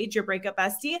bestie page, your breakup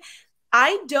bestie.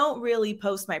 I don't really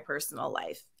post my personal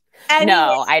life.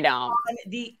 No, I don't. On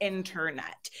the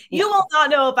internet. You will not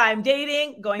know if I'm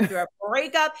dating, going through a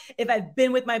breakup, if I've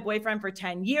been with my boyfriend for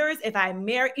 10 years, if I'm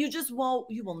married. You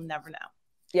will never know.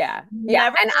 Yeah. Yeah.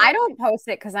 And I don't post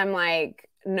it because I'm like,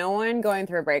 no one going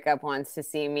through a breakup wants to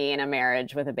see me in a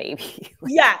marriage with a baby.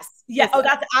 Yes. Yeah. Oh,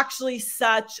 that's actually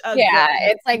such a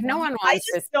it's like no one wants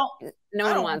to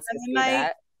see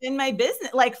that. In my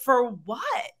business. Like, for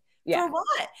what? Yeah. For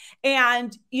what?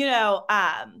 And, you know,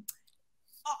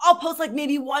 I'll post like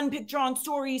maybe one picture on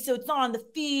story so it's not on the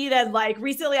feed. And like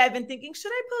recently I've been thinking,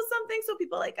 should I post something so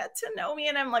people like get to know me?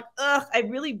 And I'm like, ugh, I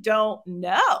really don't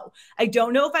know. I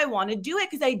don't know if I want to do it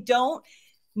because I don't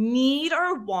need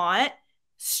or want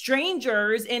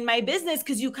strangers in my business,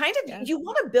 because you kind of, you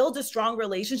want to build a strong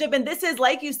relationship. And this is,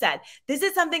 like you said, this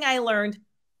is something I learned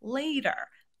later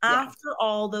after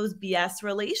all those BS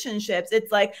relationships.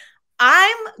 It's like,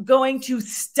 I'm going to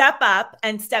step up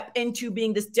and step into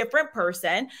being this different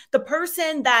person, the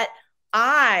person that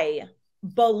I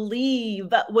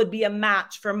believe would be a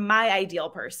match for my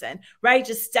ideal person, right?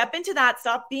 Just step into that,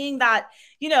 stop being that,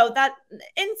 you know, that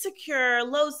insecure,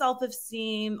 low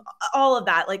self-esteem, all of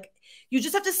that. Like, you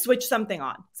just have to switch something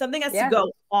on. Something has to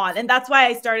go on. And that's why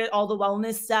I started all the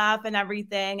wellness stuff and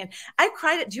everything. And I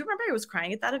cried. Do you remember I was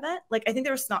crying at that event? Like, I think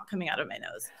there was snot coming out of my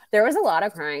nose. There was a lot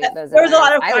of crying at those events. There was a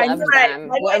lot of crying. I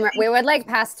loved them. We would like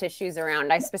pass tissues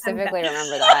around. I specifically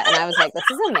remember that. And I was like, this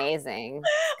is amazing.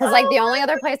 Because like the only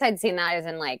other place I'd seen that is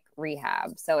in like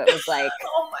rehab. So it was like,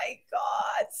 oh my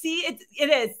God. See, it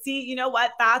is. See, you know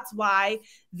what? That's why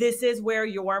this is where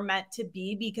you're meant to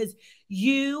be, because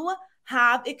you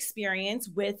have experience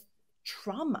with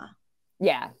trauma.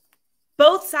 Yeah.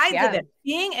 Both sides of it,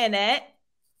 being in it,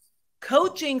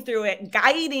 coaching through it,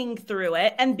 guiding through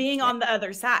it, and being on the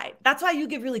other side. That's why you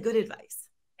give really good advice.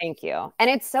 Thank you. And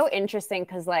it's so interesting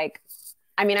because like,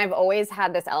 I mean, I've always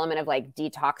had this element of like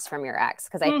detox from your ex,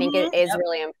 because I think it is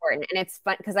really important. And it's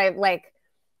fun because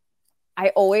I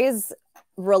always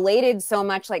related so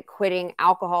much like quitting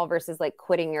alcohol versus like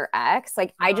quitting your ex.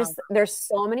 Like there's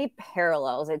so many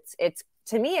parallels. It's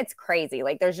to me, it's crazy.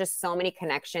 Like there's just so many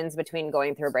connections between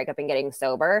going through a breakup and getting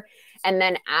sober. And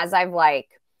then as I've like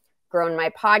grown my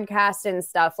podcast and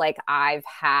stuff, like I've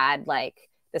had like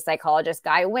the psychologist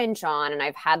Guy Winch on, and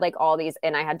I've had like all these,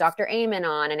 and I had Dr. Amen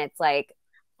on, and it's like,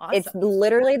 awesome. It's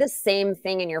literally the same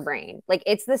thing in your brain. Like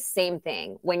it's the same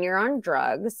thing when you're on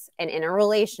drugs and in a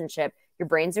relationship, your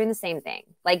brain's doing the same thing.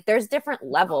 Like there's different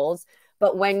levels,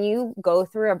 but when you go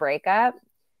through a breakup,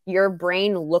 your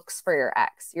brain looks for your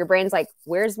ex. Your brain's like,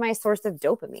 where's my source of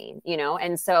dopamine? You know?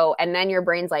 And then your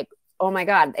brain's like, oh my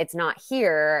God, it's not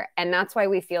here. And that's why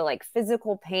we feel like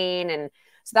physical pain. And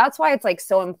so that's why it's like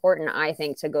so important, I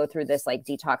think, to go through this like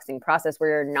detoxing process where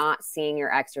you're not seeing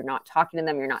your ex, you're not talking to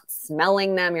them, you're not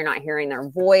smelling them, you're not hearing their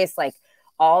voice. Like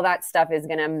all that stuff is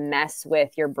going to mess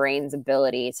with your brain's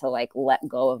ability to like let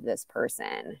go of this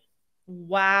person.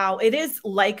 Wow. It is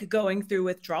like going through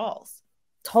withdrawals.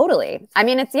 Totally. I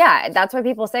mean, that's why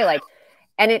people say like,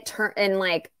 and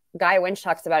like Guy Winch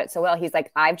talks about it so well. He's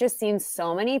like, I've just seen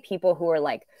so many people who are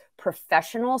like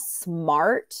professional,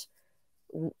 smart,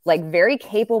 like very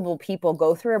capable people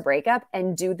go through a breakup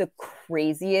and do the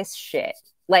craziest shit.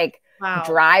 Like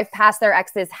drive past their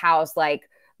ex's house, like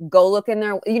go look in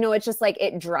their, you know, it's just like,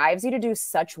 it drives you to do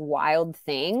such wild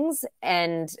things.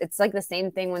 And it's like the same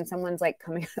thing when someone's like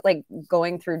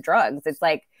going through drugs. It's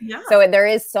like, so there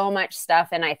is so much stuff.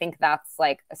 And I think that's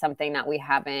like something that we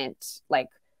haven't like,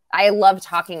 I love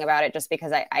talking about it just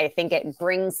because I think it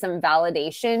brings some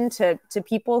validation to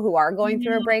people who are going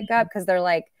through a breakup, because they're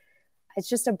like, it's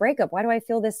just a breakup. Why do I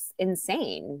feel this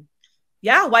insane?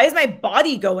 Yeah. Why is my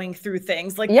body going through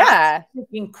things like that's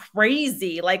freaking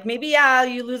crazy? Like maybe,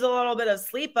 you lose a little bit of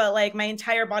sleep, but like my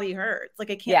entire body hurts. Like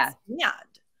I can't stand.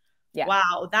 Yeah.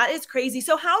 Wow. That is crazy.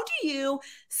 So how do you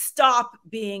stop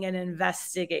being an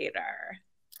investigator?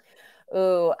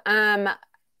 Ooh,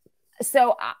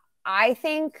 so I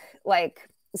think like,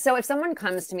 so if someone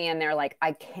comes to me and they're like,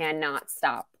 I cannot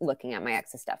stop looking at my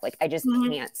ex's stuff, like I just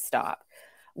can't stop.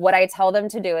 What I tell them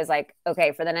to do is like,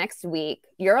 okay, for the next week,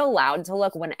 you're allowed to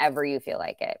look whenever you feel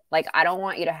like it. Like, I don't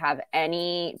want you to have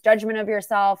any judgment of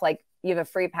yourself. Like you have a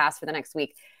free pass for the next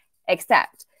week,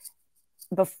 except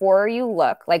before you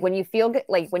look, like when you feel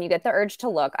like when you get the urge to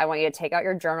look, I want you to take out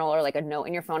your journal or like a note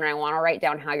in your phone, and I want to write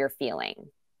down how you're feeling.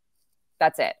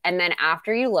 That's it. And then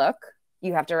after you look,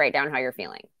 you have to write down how you're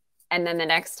feeling. And then the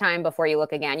next time before you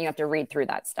look again, you have to read through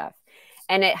that stuff.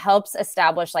 And it helps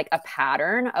establish like a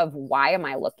pattern of why am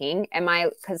I looking?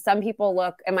 Because some people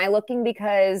look, am I looking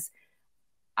because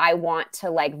I want to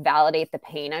like validate the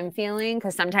pain I'm feeling?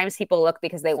 Because sometimes people look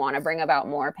because they want to bring about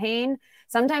more pain.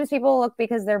 Sometimes people look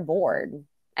because they're bored.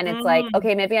 And it's like,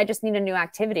 okay, maybe I just need a new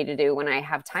activity to do when I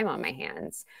have time on my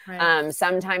hands. Right.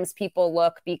 Sometimes people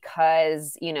look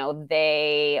because, you know,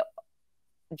 they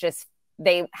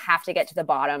have to get to the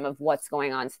bottom of what's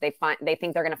going on. So they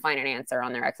think they're going to find an answer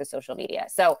on their ex's social media.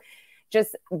 So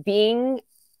just being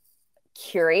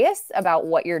curious about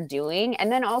what you're doing,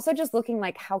 and then also just looking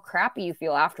like how crappy you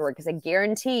feel afterward, because I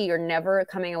guarantee you're never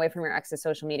coming away from your ex's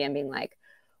social media and being like,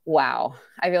 wow,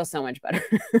 I feel so much better.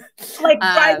 Like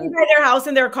driving by their house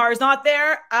and their car's not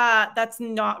there, that's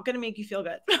not going to make you feel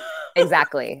good.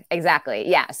 Exactly.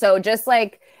 Yeah. So just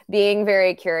like being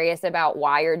very curious about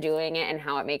why you're doing it and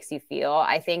how it makes you feel.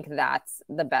 I think that's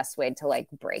the best way to like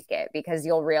break it, because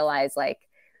you'll realize like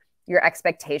your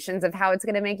expectations of how it's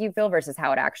going to make you feel versus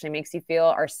how it actually makes you feel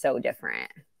are so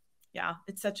different. Yeah,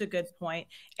 it's such a good point.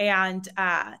 And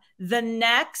the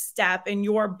next step in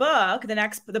your book,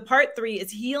 the part 3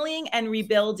 is healing and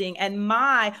rebuilding. And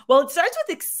it starts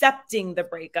with accepting the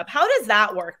breakup. How does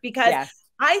that work? Because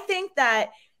I think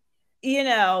that, you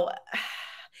know,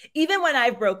 even when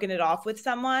I've broken it off with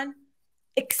someone,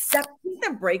 accepting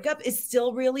the breakup is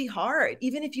still really hard,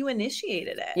 even if you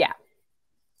initiated it.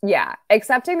 Yeah.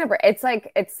 Accepting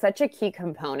it's such a key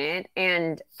component.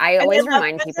 And I always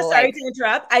remind people, sorry to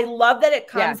interrupt. I love that it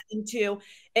comes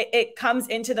it comes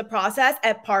into the process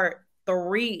at part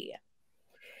 3.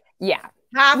 Yeah.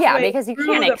 Halfway because you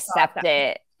can't accept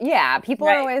it. Yeah. People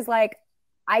are always like,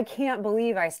 I can't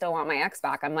believe I still want my ex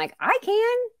back. I'm like, I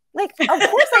can. Like, of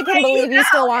course I can believe you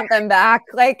still want them back.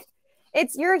 Like,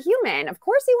 you're a human. Of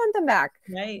course you want them back.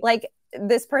 Right. Like,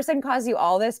 this person caused you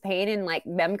all this pain, and like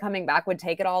them coming back would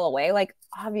take it all away. Like,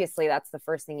 obviously that's the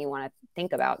first thing you want to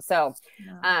think about. So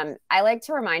I like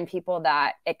to remind people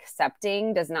that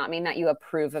accepting does not mean that you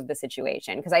approve of the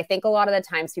situation. Because I think a lot of the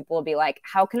times people will be like,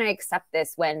 how can I accept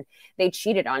this when they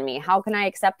cheated on me? How can I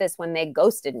accept this when they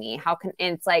ghosted me? And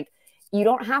it's like, you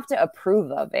don't have to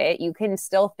approve of it. You can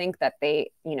still think that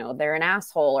they're an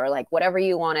asshole or like whatever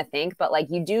you want to think, but like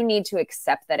you do need to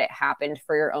accept that it happened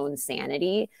for your own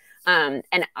sanity. And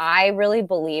I really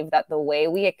believe that the way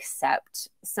we accept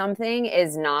something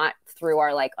is not through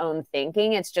our like own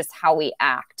thinking. It's just how we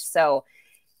act. So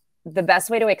the best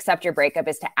way to accept your breakup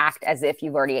is to act as if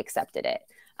you've already accepted it.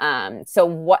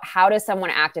 How does someone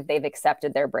act if they've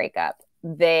accepted their breakup?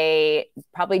 They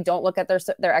probably don't look at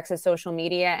their ex's social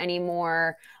media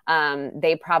anymore.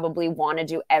 They probably want to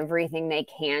do everything they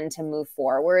can to move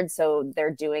forward. So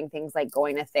they're doing things like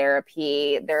going to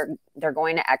therapy. They're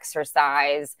going to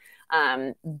exercise.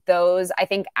 I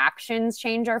think actions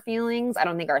change our feelings. I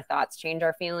don't think our thoughts change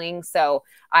our feelings. So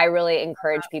I really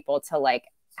encourage people to like,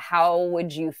 how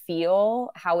would you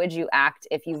feel? How would you act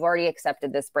if you've already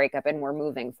accepted this breakup and we're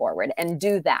moving forward? And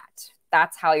do that.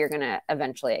 That's how you're going to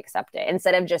eventually accept it,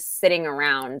 instead of just sitting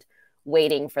around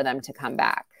waiting for them to come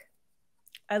back.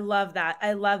 I love that.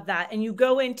 And you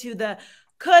go into the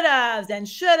could-haves and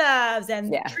should-haves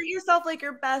and treat yourself like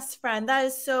your best friend. That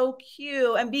is so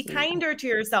cute. And be kinder to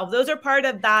yourself. Those are part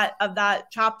of that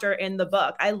chapter in the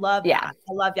book. I love that.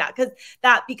 I love that.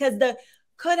 Because the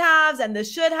could-haves and the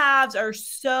should-haves are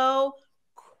so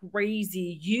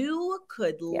crazy. You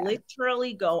could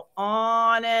literally go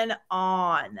on and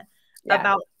on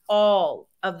about all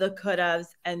of the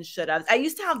could-haves and should-haves. I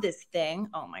used to have this thing.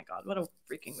 Oh my God, what a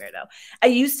freaking weirdo. I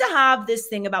used to have this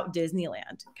thing about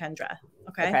Disneyland, Kendra.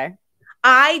 Okay.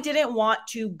 I didn't want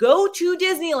to go to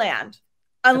Disneyland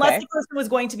unless the person was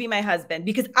going to be my husband,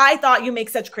 because I thought you make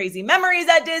such crazy memories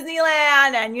at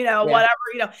Disneyland and, whatever,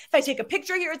 if I take a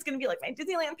picture here, it's going to be like my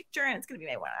Disneyland picture and it's going to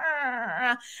be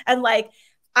my, and like,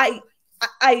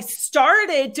 I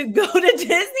started to go to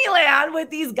Disneyland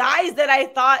with these guys that I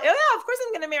thought, oh yeah, of course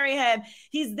I'm going to marry him.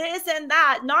 He's this and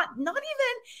that. Not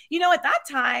even, at that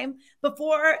time,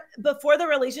 before the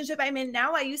relationship I'm in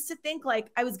now, I used to think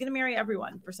like I was going to marry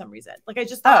everyone for some reason. Like I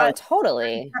just thought,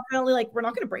 totally. Definitely, like we're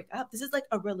not going to break up. This is like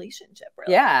a relationship.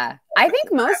 Really. Yeah. I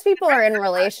think most people are in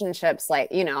relationships. Like,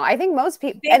 I think most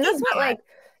people,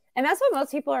 and that's what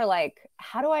most people are like,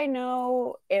 how do I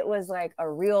know it was like a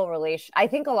real relation? I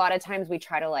think a lot of times we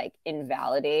try to like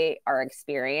invalidate our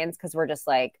experience because we're just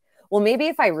like, well, maybe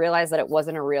if I realize that it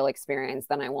wasn't a real experience,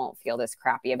 then I won't feel this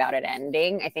crappy about it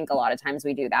ending. I think a lot of times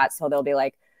we do that. So they'll be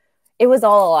like, it was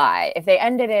all a lie. If they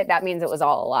ended it, that means it was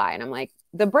all a lie. And I'm like,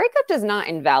 the breakup does not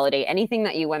invalidate anything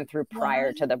that you went through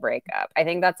prior to the breakup. I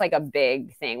think that's like a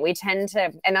big thing. We tend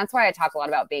to, and that's why I talk a lot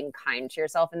about being kind to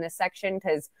yourself in this section,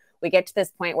 because we get to this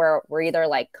point where we're either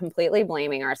like completely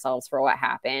blaming ourselves for what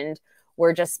happened.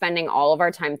 We're just spending all of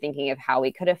our time thinking of how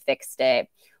we could have fixed it.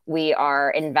 We are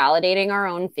invalidating our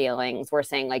own feelings. We're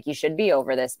saying like, you should be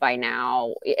over this by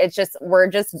now. We're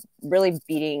just really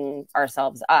beating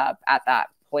ourselves up at that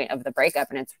point of the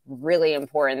breakup. And it's really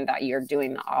important that you're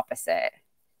doing the opposite.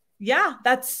 Yeah,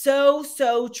 that's so,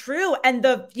 so true. And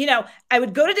I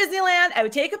would go to Disneyland, I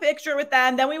would take a picture with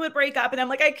them, then we would break up. And I'm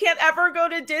like, I can't ever go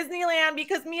to Disneyland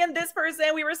because me and this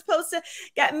person, we were supposed to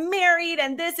get married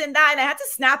and this and that. And I had to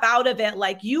snap out of it.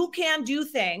 Like, you can do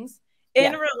things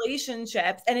in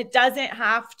relationships and it doesn't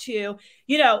have to,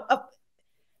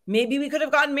 maybe we could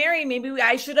have gotten married. Maybe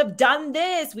I should have done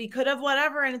this. We could have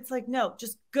whatever. And it's like, no,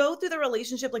 just go through the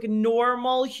relationship like a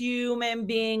normal human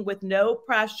being with no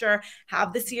pressure,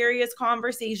 have the serious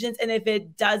conversations. And if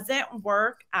it doesn't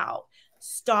work out,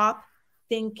 stop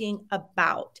thinking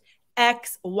about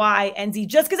X, Y, and Z.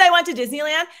 Just because I went to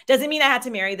Disneyland doesn't mean I had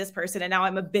to marry this person and now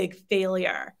I'm a big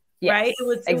failure, right? It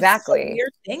was exactly a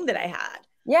weird thing that I had.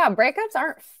 Yeah, breakups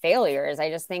aren't failures.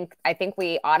 I think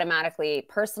we automatically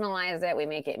personalize it. We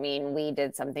make it mean we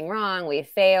did something wrong, we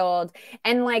failed.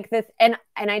 And like this, and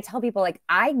I tell people, like,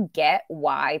 I get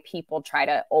why people try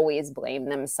to always blame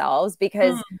themselves,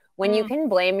 because when you can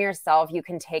blame yourself, you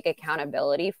can take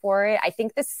accountability for it. I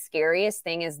think the scariest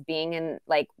thing is being in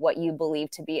like what you believe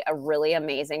to be a really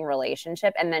amazing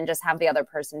relationship and then just have the other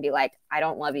person be like, I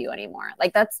don't love you anymore.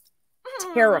 Like, that's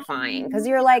terrifying, because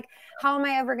you're like, how am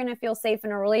I ever going to feel safe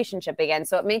in a relationship again?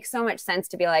 So it makes so much sense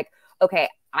to be like, okay,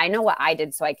 I know what I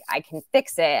did, so I can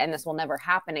fix it and this will never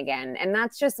happen again. And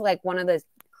that's just like one of the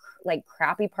like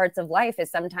crappy parts of life, is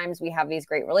sometimes we have these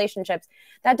great relationships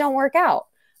that don't work out,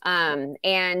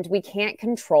 and we can't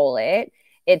control it.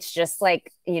 It's just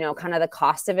like, kind of the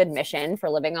cost of admission for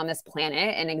living on this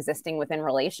planet and existing within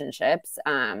relationships.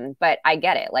 But I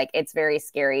get it. Like, it's very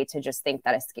scary to just think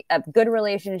that a good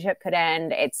relationship could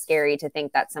end. It's scary to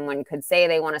think that someone could say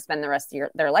they want to spend the rest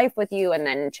of their life with you and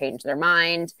then change their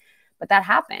mind. But that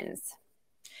happens.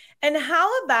 And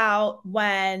how about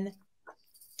when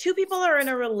two people are in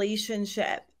a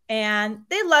relationship and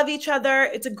they love each other?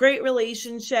 It's a great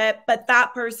relationship, but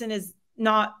that person is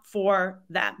not for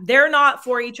them. They're not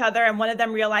for each other. And one of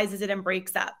them realizes it and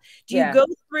breaks up. Do you go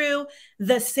through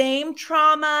the same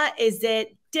trauma? Is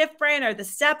it different? Are the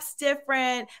steps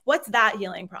different? What's that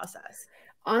healing process?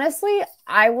 Honestly,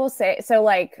 I will say, so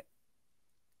like,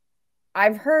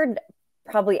 I've heard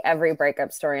probably every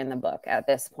breakup story in the book at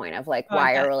this point of like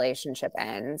why a relationship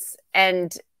ends.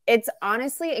 And it's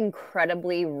honestly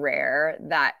incredibly rare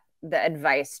that the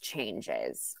advice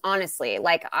changes. Honestly,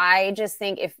 like, I just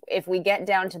think if we get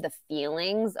down to the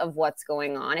feelings of what's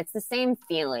going on, it's the same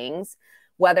feelings,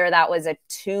 whether that was a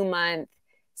 2-month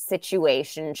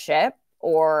situationship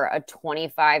or a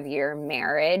 25-year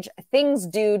marriage. Things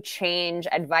do change.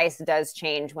 Advice does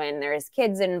change when there's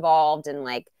kids involved, and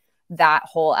like that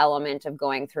whole element of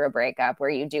going through a breakup where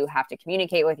you do have to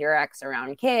communicate with your ex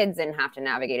around kids and have to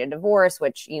navigate a divorce,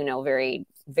 which very,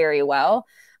 very well.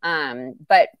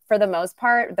 But for the most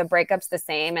part, the breakup's the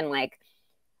same. And like,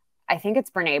 I think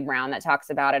it's Brene Brown that talks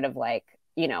about it, of like,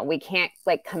 we can't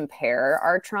like compare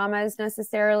our traumas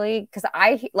necessarily. Cause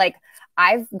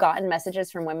I've gotten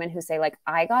messages from women who say like,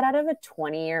 I got out of a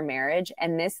 20-year marriage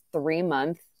and this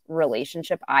 3-month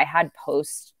relationship I had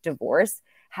post divorce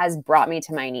has brought me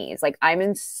to my knees. Like, I'm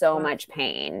in so much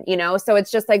pain, so it's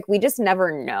just like, we just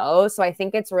never know. So I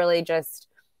think it's really just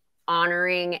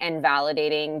honoring and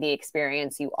validating the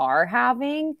experience you are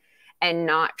having, and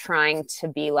not trying to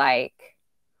be like,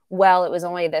 well, it was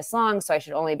only this long, so I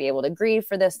should only be able to grieve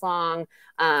for this long.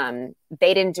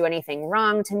 They didn't do anything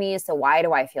wrong to me, so why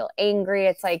do I feel angry?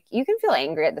 It's like, you can feel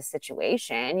angry at the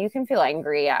situation. You can feel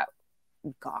angry at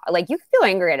God. Like, you can feel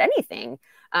angry at anything.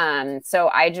 So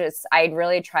I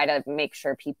really try to make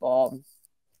sure people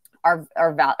are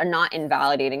not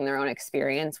invalidating their own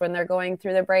experience when they're going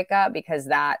through the breakup, because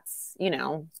that's,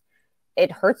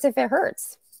 it hurts if it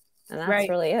hurts. And that's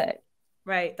really it.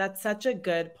 Right. That's such a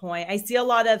good point. I see a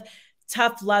lot of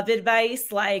tough love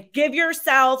advice, like give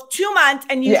yourself 2 months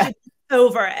and you should be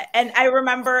over it. And I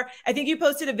remember, I think you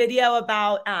posted a video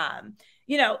about,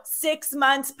 6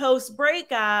 months post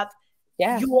breakup,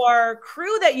 your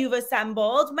crew that you've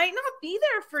assembled might not be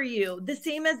there for you the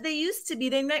same as they used to be.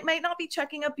 They might not be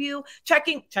checking up on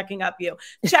you.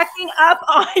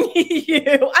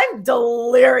 I'm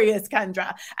delirious,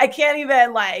 Kendra. I can't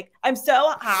even I'm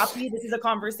so happy. This is a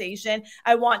conversation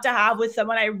I want to have with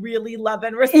someone I really love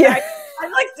and respect. Yeah.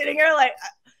 I'm sitting here what are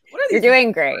these? You're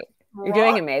doing great. You're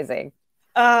doing amazing.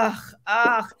 So,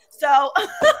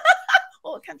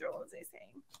 well, Kendra, what was I saying?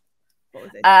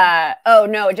 Oh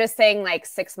no, just saying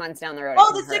 6 months down the road.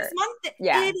 Oh, the 6 months.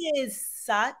 Yeah. It is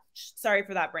sorry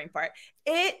for that brain fart.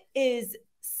 It is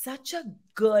such a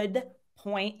good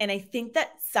point. And I think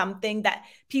that's something that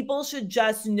people should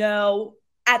just know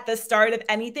at the start of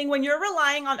anything when you're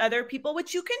relying on other people,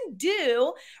 which you can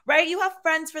do, right? You have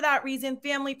friends for that reason,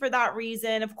 family for that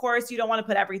reason. Of course, you don't want to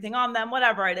put everything on them,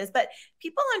 whatever it is. But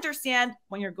people understand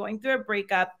when you're going through a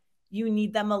breakup, you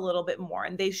need them a little bit more,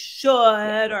 and they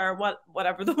should, or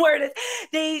whatever the word is,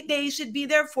 they should be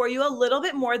there for you a little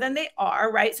bit more than they are,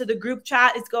 right? So the group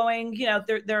chat is going,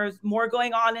 there's more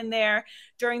going on in there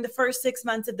during the first 6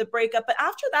 months of the breakup. But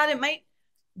after that, it might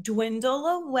dwindle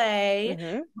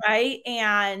away, right?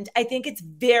 And I think it's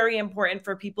very important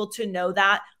for people to know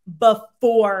that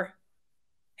beforehand.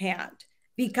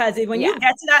 Because when you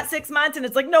get to that 6 months and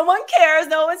it's like, no one cares,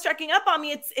 no one's checking up on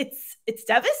me, it's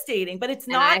devastating, but it's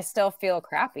not. And I still feel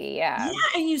crappy. Yeah. Yeah.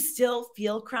 And you still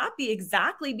feel crappy.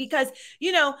 Exactly. Because,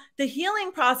 the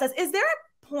healing process, is there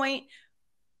a point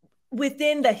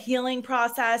within the healing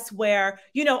process where,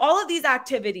 all of these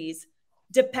activities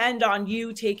depend on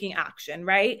you taking action,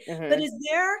 right? But is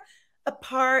there a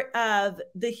part of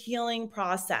the healing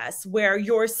process where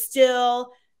you're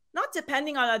still not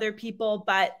depending on other people,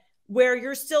 but where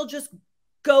you're still just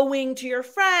going to your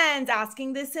friends,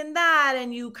 asking this and that,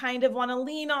 and you kind of want to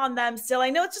lean on them still? I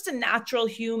know it's just a natural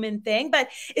human thing, but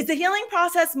is the healing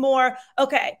process more,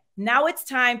 okay, now it's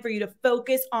time for you to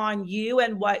focus on you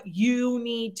and what you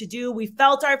need to do? We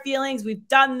felt our feelings, we've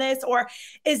done this. Or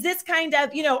is this kind of,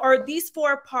 are these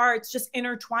 4 parts just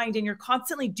intertwined and you're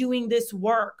constantly doing this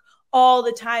work all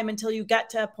the time until you get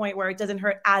to a point where it doesn't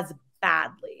hurt as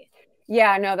badly?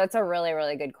 Yeah, no, that's a really,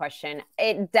 really good question.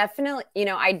 It definitely,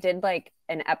 I did like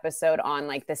an episode on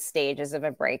like the stages of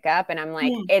a breakup, and I'm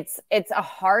like, it's a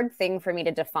hard thing for me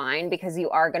to define because you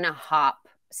are going to hop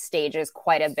stages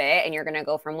quite a bit, and you're going to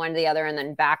go from one to the other and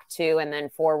then back 2 and then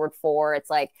forward 4. It's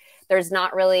like, there's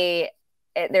not like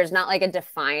a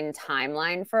defined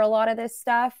timeline for a lot of this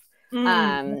stuff.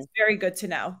 It's very good to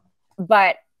know.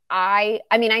 But I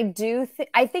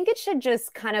think it should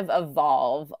just kind of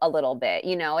evolve a little bit.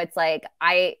 It's like,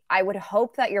 I would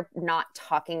hope that you're not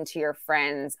talking to your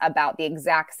friends about the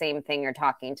exact same thing you're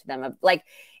talking to them. Like,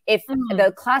 if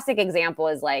the classic example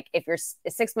is like, if you're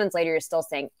 6 months later, you're still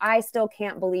saying, I still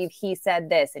can't believe he said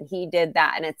this and he did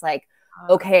that. And it's like,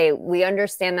 okay, we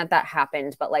understand that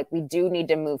happened, but like, we do need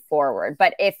to move forward.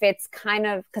 But if it's kind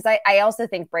of, because I also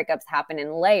think breakups happen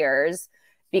in layers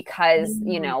because,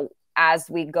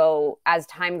 as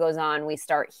time goes on, we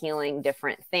start healing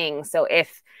different things. So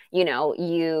if,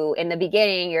 you in the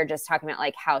beginning, you're just talking about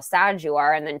like how sad you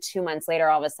are. And then 2 months later,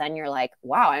 all of a sudden you're like,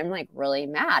 wow, I'm like really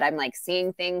mad. I'm like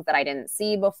seeing things that I didn't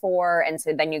see before. And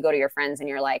so then you go to your friends and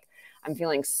you're like, I'm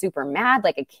feeling super mad.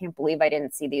 Like, I can't believe I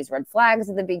didn't see these red flags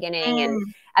at the beginning.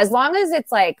 And as long as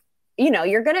it's like,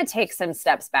 you're going to take some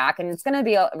steps back and it's going to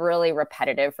be really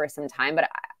repetitive for some time, but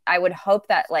I would hope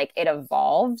that like it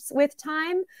evolves with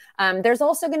time. There's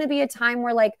also going to be a time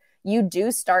where like you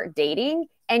do start dating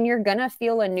and you're going to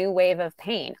feel a new wave of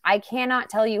pain. I cannot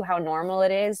tell you how normal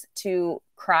it is to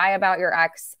cry about your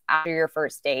ex after your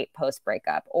first date post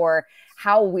breakup, or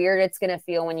how weird it's going to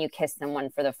feel when you kiss someone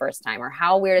for the first time, or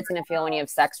how weird it's going to feel when you have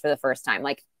sex for the first time.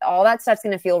 Like, all that stuff's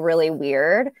going to feel really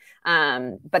weird.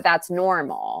 But that's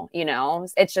normal.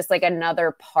 It's just like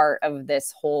another part of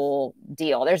this whole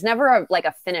deal. There's never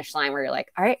a finish line where you're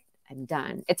like, all right, I'm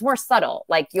done. It's more subtle.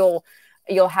 Like, you'll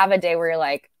have a day where you're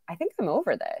like, I think I'm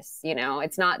over this.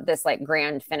 It's not this like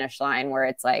grand finish line where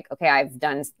it's like, okay, I've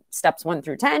done steps 1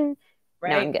 through 10. Right.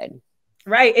 Now I'm good.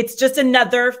 Right. It's just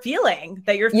another feeling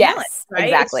that you're feeling. Yes, right?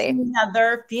 Exactly. It's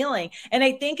another feeling. And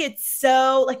I think it's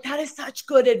so like, that is such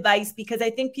good advice, because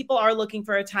I think people are looking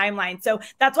for a timeline. So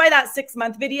that's why that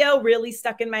 6-month video really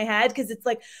stuck in my head. Cause it's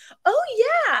like, oh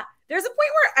yeah, there's a point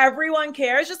where everyone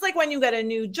cares. Just like when you get a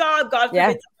new job, God forbid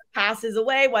someone passes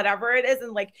away, whatever it is.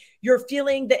 And like, you're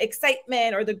feeling the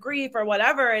excitement or the grief or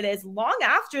whatever it is long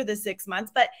after the 6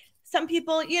 months. But some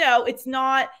people,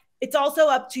 it's also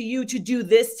up to you to do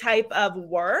this type of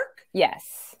work.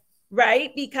 Yes.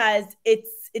 Right? Because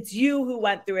it's you who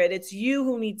went through it. It's you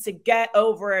who needs to get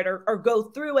over it or go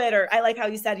through it. Or I like how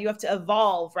you said you have to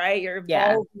evolve, right? You're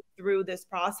evolving through this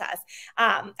process.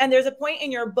 And there's a point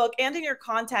in your book and in your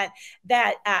content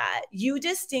that you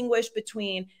distinguish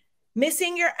between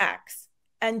missing your ex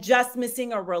and just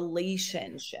missing a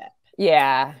relationship.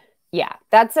 Yeah. Yeah.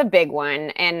 That's a big one.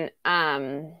 And,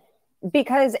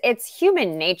 because it's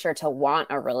human nature to want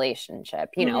a relationship,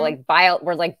 like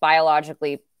we're like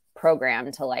biologically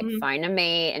programmed to like find a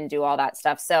mate and do all that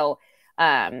stuff. So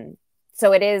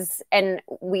it is, and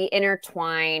we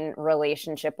intertwine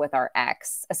relationship with our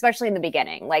ex, especially in the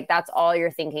beginning. Like, that's all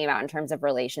you're thinking about in terms of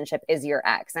relationship is your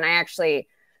ex. And I actually,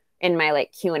 in my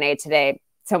like Q&A today,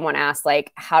 someone asked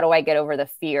like, how do I get over the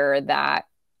fear that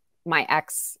my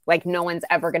ex, like no one's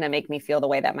ever going to make me feel the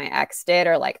way that my ex did,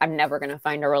 or like I'm never going to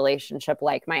find a relationship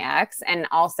like my ex. And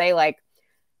I'll say like,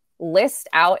 list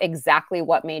out exactly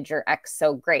what made your ex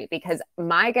so great, because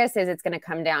my guess is it's going to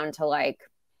come down to like,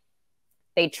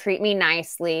 they treat me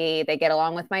nicely, they get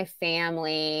along with my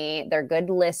family, they're good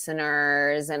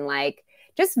listeners, and like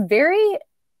just very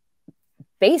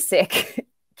basic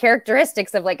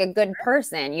characteristics of like a good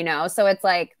person, you know? So it's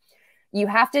like, you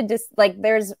have to just like,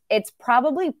 it's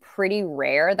probably pretty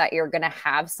rare that you're going to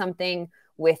have something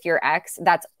with your ex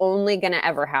that's only going to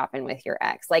ever happen with your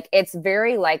ex. Like it's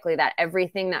very likely that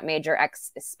everything that made your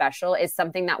ex special is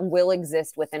something that will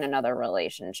exist within another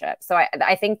relationship. So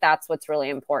I think that's what's really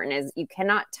important, is you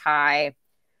cannot tie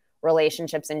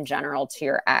relationships in general to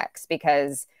your ex,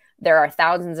 because there are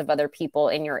thousands of other people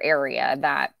in your area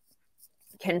that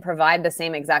can provide the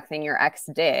same exact thing your ex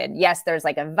did. Yes, there's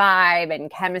like a vibe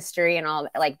and chemistry and all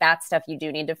like that stuff you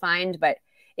do need to find. But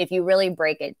if you really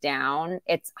break it down,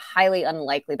 it's highly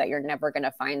unlikely that you're never going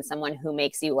to find someone who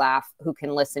makes you laugh, who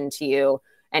can listen to you,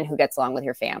 and who gets along with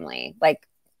your family. Like,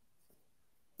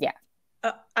 yeah.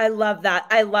 I love that.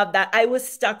 I love that. I was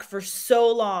stuck for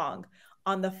so long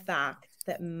on the fact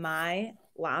that my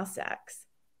last ex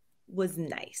was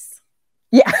nice.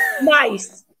 Yeah.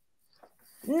 Nice.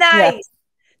 Yeah.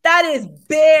 That is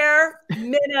bare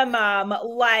minimum.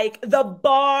 Like the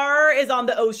bar is on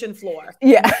the ocean floor.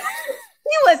 Yeah.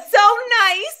 He was so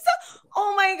nice.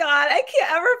 Oh my God. I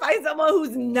can't ever find someone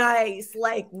who's nice.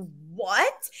 Like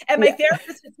what? And my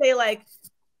therapist would say like,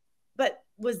 but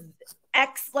was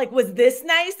this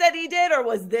nice that he did? Or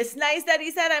was this nice that he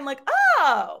said? I'm like,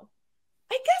 oh,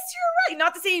 I guess you're right.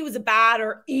 Not to say he was a bad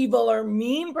or evil or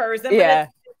mean person, but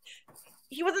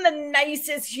he wasn't the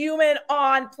nicest human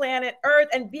on planet Earth.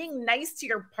 And being nice to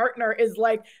your partner is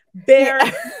like bare.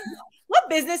 What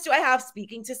business do I have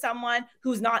speaking to someone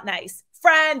who's not nice?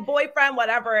 Friend, boyfriend,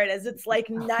 whatever it is. It's like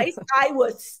nice. I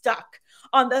was stuck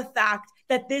on the fact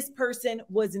that this person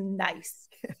was nice.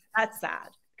 That's sad.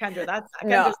 Kendra, that's sad.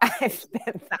 No,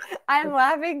 I'm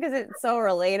laughing because it's so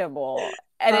relatable.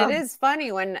 And it is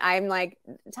funny when I'm like,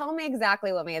 tell me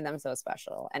exactly what made them so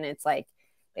special. And it's like,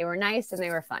 they were nice and they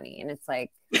were funny. And it's like,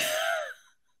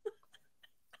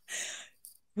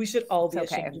 we should all be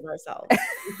ashamed of ourselves.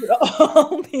 We should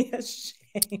all be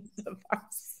ashamed of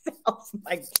ourselves.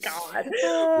 My God.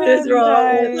 What is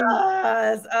wrong with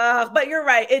us? But you're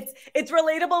right. It's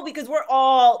relatable because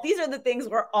these are the things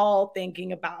we're all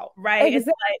thinking about, right?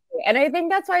 Exactly. And I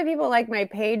think that's why people like my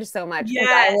page so much. Because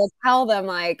I will tell them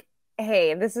like,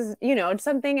 hey, this is,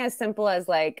 something as simple as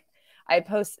like,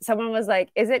 someone was like,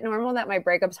 is it normal that my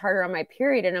breakup's harder on my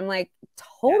period? And I'm like,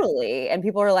 totally. And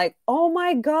people are like, oh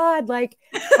my God, like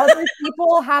other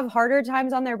people have harder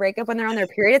times on their breakup when they're on their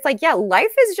period. It's like, yeah,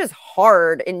 life is just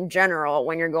hard in general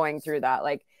when you're going through that.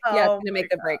 Like, it's going to make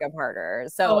the breakup harder.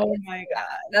 So my God,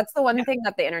 that's the one thing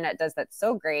that the internet does that's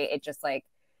so great. It just like,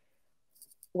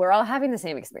 we're all having the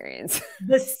same experience.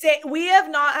 We have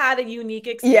not had a unique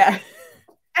experience. Yeah.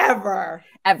 Ever.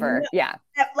 Yeah.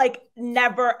 Like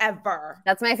never, ever.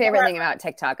 That's my favorite thing about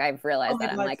TikTok. I've realized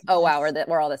that. I'm like, oh, wow,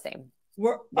 we're all the same.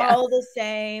 We're all the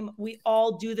same. We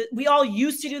all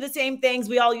used to do the same things.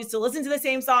 We all used to listen to the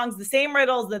same songs, the same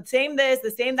riddles, the same this,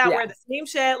 the same that, we're the same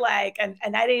shit. Like, and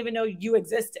I didn't even know you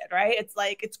existed, right? It's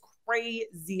like, it's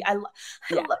crazy. I love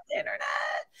the internet.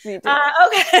 Me too.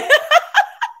 Okay.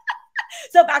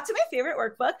 So back to my favorite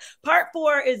workbook. Part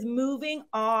 4 is moving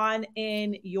on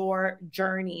in your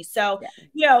journey. So,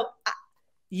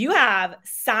 you have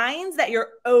signs that you're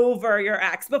over your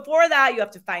ex. Before that, you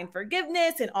have to find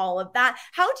forgiveness and all of that.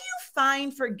 How do you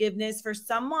find forgiveness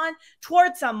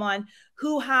towards someone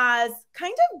who has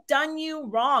kind of done you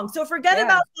wrong? So forget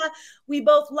about that. We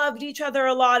both loved each other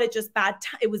a lot. It just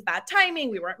it was bad timing.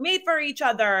 We weren't made for each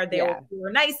other. They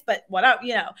were nice, but whatever,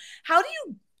 How do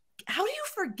you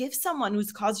forgive someone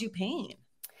who's caused you pain?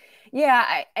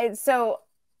 Yeah. So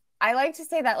I like to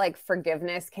say that like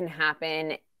forgiveness can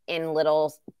happen in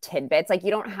little tidbits. Like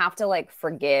you don't have to like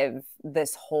forgive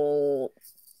this whole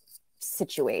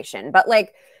situation, but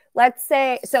like, let's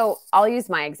say, so I'll use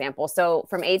my example. So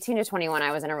from 18 to 21,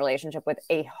 I was in a relationship with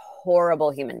a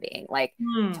horrible human being, like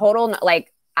total,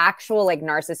 like actual, like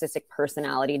narcissistic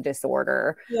personality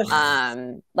disorder. It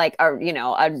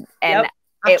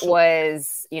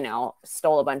was,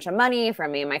 stole a bunch of money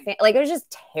from me and my family. Like it was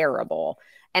just terrible.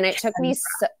 And it took me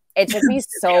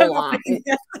so long.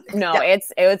 No,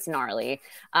 it's gnarly.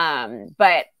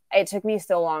 But it took me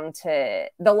so long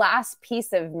the last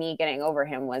piece of me getting over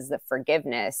him was the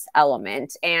forgiveness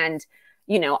element. And,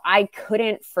 I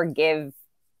couldn't forgive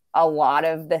a lot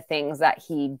of the things that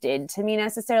he did to me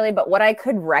necessarily. But what I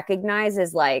could recognize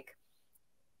is like,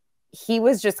 he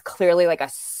was just clearly like a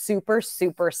super,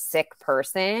 super sick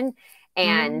person.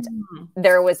 And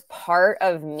there was part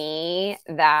of me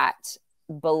that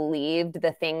believed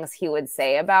the things he would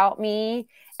say about me.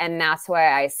 And that's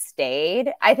why I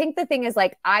stayed. I think the thing is,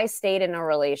 like, I stayed in a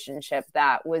relationship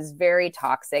that was very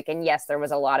toxic. And yes, there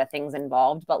was a lot of things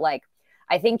involved, but like,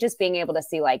 I think just being able to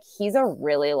see, like, he's a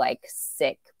really like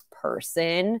sick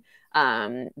person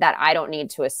that I don't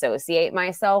need to associate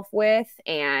myself with.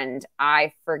 And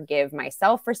I forgive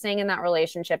myself for staying in that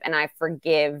relationship. And I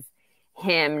forgive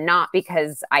him, not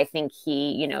because I think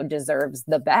he, you know, deserves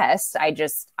the best. I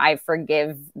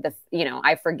forgive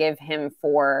him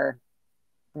for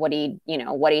what he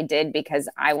did, because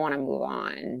I want to move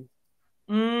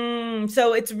on.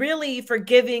 So it's really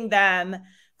forgiving them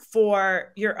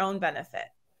for your own benefit.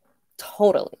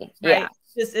 Totally. Right?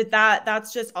 Yeah.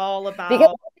 That's just all about, because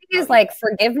the thing is, like,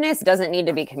 forgiveness doesn't need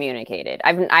to be communicated.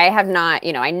 I have not,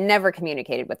 you know, I never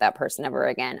communicated with that person ever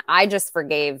again. I just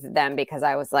forgave them because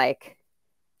I was like,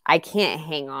 I can't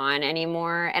hang on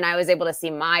anymore. And I was able to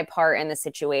see my part in the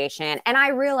situation. And I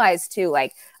realized too,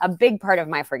 like, a big part of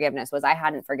my forgiveness was I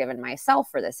hadn't forgiven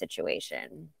myself for the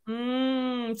situation.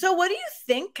 So what do you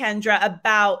think, Kendra,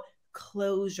 about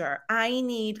closure? I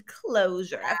need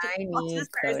closure. I need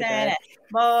closure.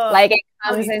 Well, like, it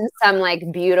comes in some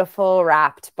like beautiful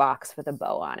wrapped box with a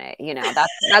bow on it. You know,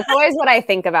 that's always what I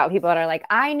think about people that are like,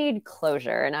 I need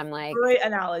closure. And I'm like, great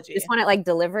analogy. Just want it like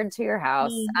delivered to your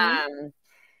house.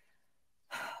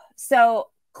 So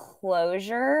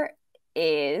closure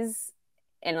is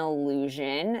an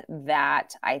illusion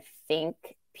that I think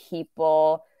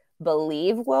people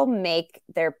believe will make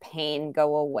their pain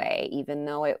go away, even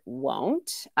though it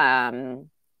won't.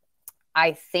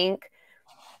 I think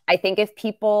if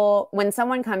people, when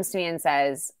someone comes to me and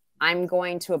says, I'm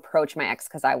going to approach my ex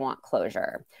because I want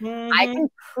closure, I can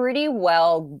pretty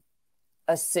well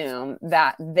assume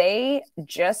that they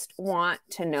just want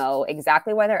to know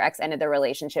exactly why their ex ended their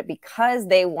relationship, because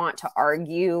they want to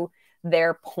argue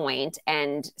their point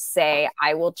and say,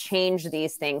 I will change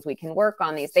these things. We can work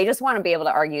on these. They just want to be able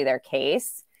to argue their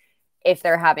case if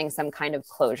they're having some kind of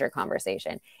closure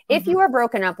conversation. If you are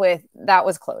broken up with, that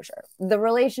was closure. The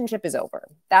relationship is over.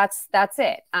 That's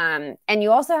it. And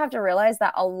you also have to realize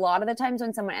that a lot of the times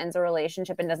when someone ends a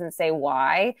relationship and doesn't say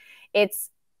why, it's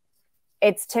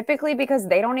typically because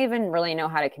they don't even really know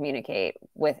how to communicate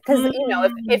with, because, you know,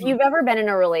 if you've ever been in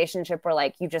a relationship where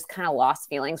like you just kind of lost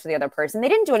feelings for the other person, they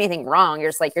didn't do anything wrong. You're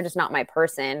just like, you're just not my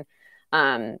person.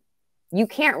 You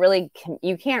can't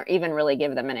even really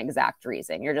give them an exact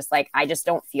reason. You're just like, I just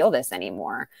don't feel this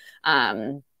anymore.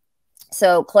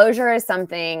 So closure is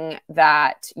something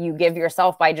that you give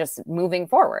yourself by just moving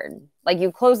forward. Like,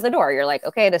 you close the door. You're like,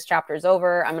 okay, this chapter is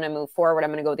over. I'm going to move forward.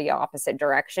 I'm going to go the opposite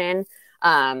direction.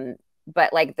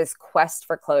 But like, this quest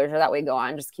for closure that we go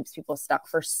on just keeps people stuck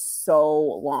for so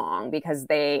long, because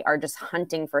they are just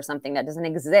hunting for something that doesn't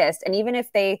exist. And even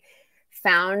if they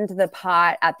found the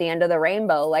pot at the end of the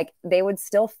rainbow, like, they would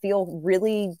still feel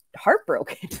really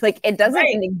heartbroken. Like, it doesn't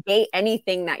negate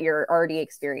anything that you're already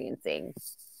experiencing.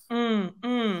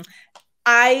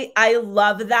 I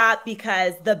love that,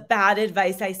 because the bad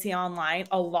advice I see online,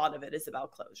 a lot of it is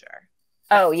about closure.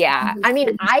 Oh yeah. I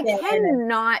mean, I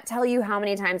cannot tell you how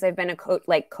many times I've been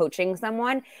coaching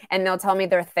someone, and they'll tell me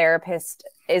their therapist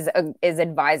is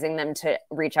advising them to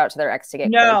reach out to their ex to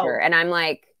get closure. And I'm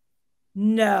like,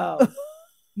 no.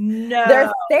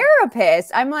 Their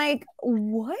therapist. I'm like,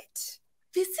 what?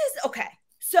 This is okay.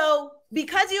 So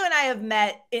because you and I have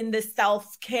met in the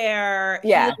self-care,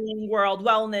 healing world,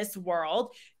 wellness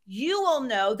world, you will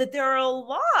know that there are a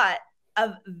lot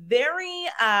of very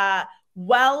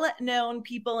well-known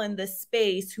people in the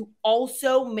space who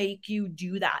also make you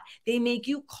do that. They make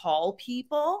you call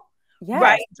people,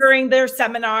 right, during their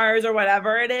seminars or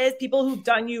whatever it is, people who've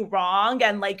done you wrong,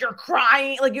 and like, you're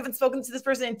crying, like, you haven't spoken to this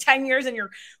person in 10 years and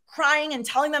you're crying and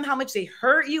telling them how much they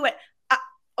hurt you, and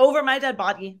over my dead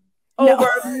body. Over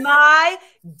my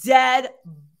dead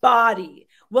body.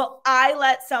 Well, I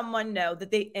let someone know that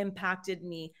they impacted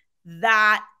me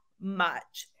that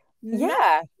much.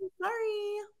 Yeah. No,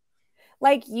 sorry.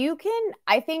 Like, you can,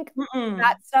 I think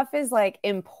that stuff is like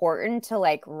important to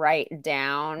like write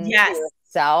down to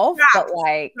yourself. Drafts. But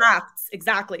like drafts,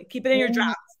 exactly. Keep it in your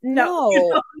drafts. No,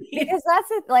 because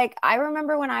that's it. Like, I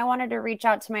remember when I wanted to reach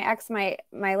out to my ex, my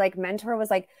like mentor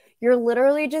was like, you're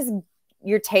literally just,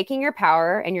 you're taking your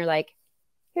power and you're like,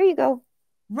 here you go.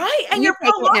 Right. And you're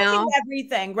prolonging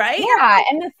everything, right? Yeah.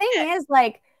 And the thing is,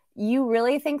 like, you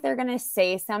really think they're going to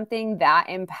say something that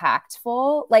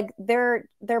impactful? Like, they're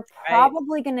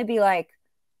probably going to be like,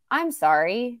 I'm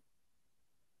sorry.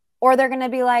 Or they're going to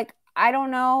be like, I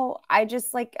don't know. I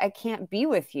just like, I can't be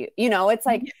with you. You know, it's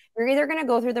like, you're either going to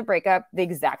go through the breakup the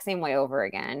exact same way over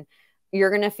again. You're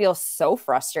going to feel so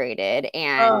frustrated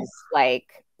and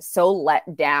like so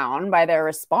let down by their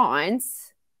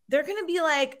response. They're going to be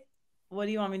like, what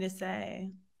do you want me to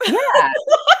say? Yeah.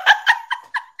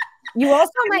 You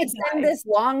also might send this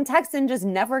long text and just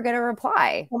never get a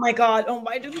reply. Oh my God. Oh,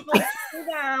 why do people do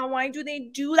that? Why do they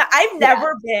do that? I've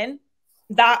never been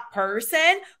that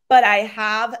person, but I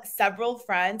have several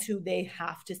friends who they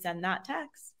have to send that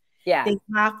text. Yeah. They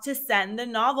have to send the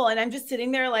novel. And I'm just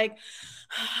sitting there like,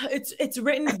 it's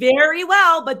written very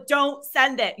well, but don't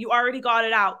send it. You already got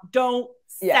it out. Don't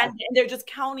send it. And they're just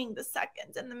counting the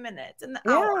seconds and the minutes and the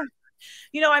hours.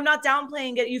 You know, I'm not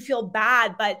downplaying it. You feel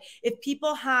bad, but if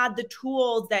people had the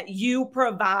tools that you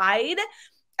provide,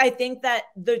 I think that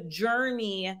the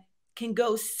journey can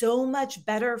go so much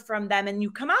better from them, and you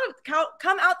come out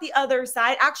the other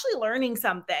side actually learning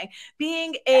something,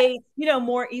 being a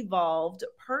more evolved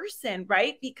person,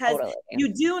 right? Because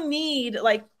you do need,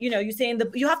 like, you saying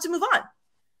you have to move on.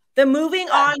 The moving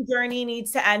on journey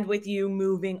needs to end with you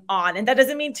moving on, and that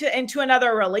doesn't mean into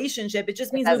another relationship. It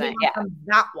just means moving on from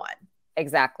that one.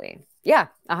 Exactly. Yeah,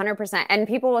 100%. And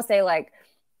people will say like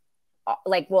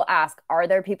we'll ask, are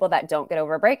there people that don't get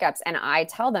over breakups? And I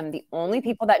tell them the only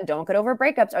people that don't get over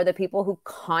breakups are the people who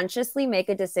consciously make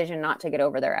a decision not to get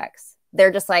over their ex.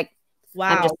 They're just like,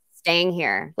 wow, I'm just staying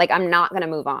here. Like, I'm not going to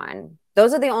move on.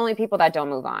 Those are the only people that don't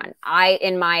move on.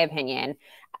 In my opinion,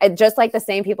 just like the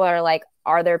same people are like,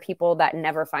 are there people that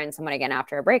never find someone again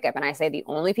after a breakup? And I say the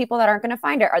only people that aren't going to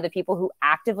find it are the people who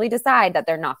actively decide that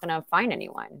they're not going to find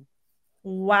anyone.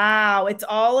 Wow. It's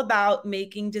all about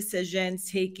making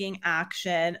decisions, taking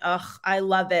action. Ugh, I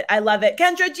love it. I love it.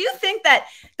 Kendra, do you think that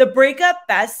the Breakup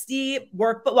Bestie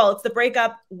workbook, well, it's the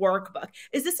Breakup Workbook,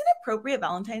 is this an appropriate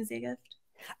Valentine's Day gift?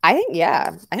 I think, yeah.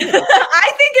 I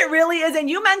think it really is. And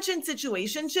you mentioned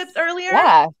situationships earlier.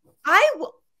 Yeah.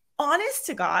 Honest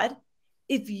to God,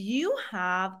 if you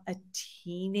have a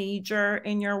teenager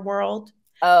in your world,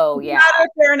 oh yeah, no matter if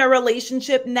they're in a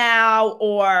relationship now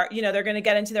or they're going to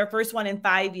get into their first one in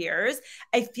 5 years,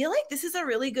 I feel like this is a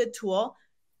really good tool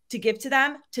to give to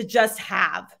them to just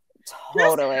have.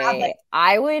 Totally. Just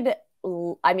have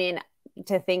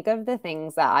to think of the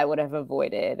things that I would have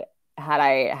avoided had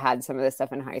I had some of this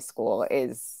stuff in high school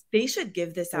is they should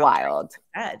give this out. Wild.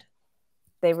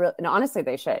 They really, no, honestly,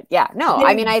 they should. Yeah, no,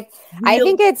 I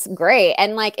think it's great.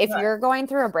 And like, if you're going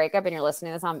through a breakup and you're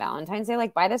listening to this on Valentine's Day,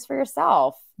 like buy this for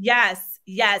yourself. Yes, it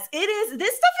is.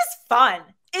 This stuff is fun.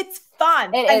 It's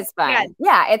fun. It is fun.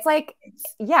 Yeah. It's like,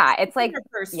 it's like, your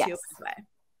purse yes. too, by the way.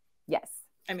 Yes.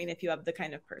 I mean, if you have the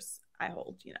kind of purse I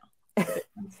hold,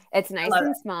 It's nice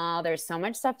and small. There's so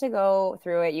much stuff to go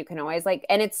through it. You can always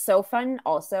and it's so fun.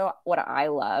 Also, what I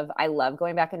love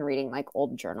going back and reading like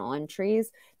old journal entries.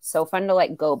 So fun to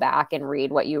like go back and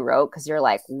read what you wrote, because you're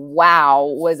like, wow,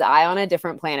 was I on a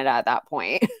different planet at that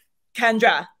point?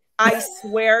 Kendra, I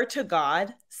swear to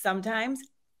God, sometimes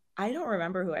I don't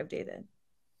remember who I've dated.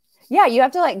 Yeah, you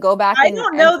have to like go back. I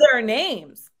don't know their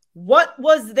names. What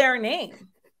was their name?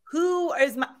 Who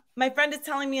is my friend is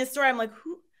telling me a story. I'm like,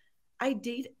 who? I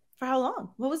dated for how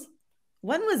long?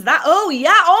 When was that? Oh yeah.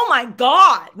 Oh my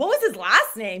God. What was his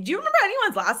last name? Do you remember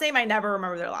anyone's last name? I never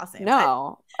remember their last name.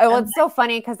 No. Well, it's so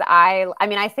funny because I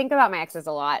think about my exes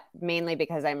a lot, mainly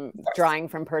because I'm drawing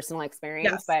from personal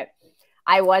experience, but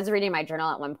I was reading my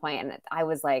journal at one point and I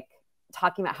was like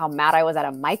talking about how mad I was at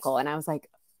a Michael. And I was like,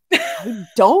 I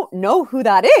don't know who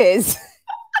that is.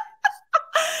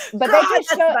 But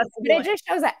it just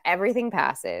shows that everything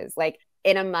passes. Like,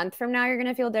 in a month from now, you're going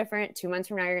to feel different. 2 months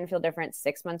from now, you're going to feel different.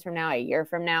 6 months from now, a year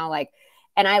from now.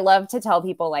 And I love to tell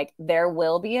people, like, there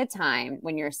will be a time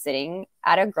when you're sitting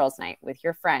at a girls' night with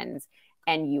your friends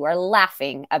and you are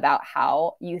laughing about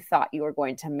how you thought you were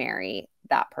going to marry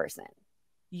that person.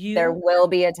 There will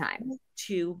be a time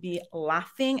to be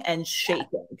laughing and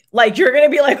shaking. Like, you're going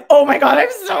to be like, oh my God, I'm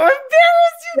so embarrassed.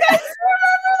 You guys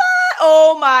remember that?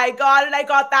 Oh my God. And I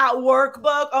got that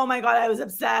workbook. Oh my God. I was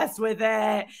obsessed with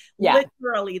it. Yeah.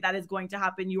 Literally, that is going to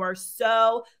happen. You are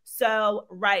so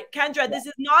right. Kendra, this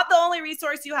is not the only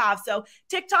resource you have. So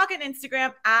TikTok and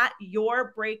Instagram at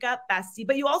Your Breakup Bestie,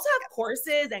 but you also have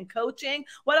courses and coaching.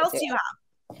 What else do you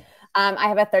have? I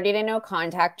have a 30-day no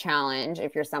contact challenge.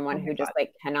 If you're someone who just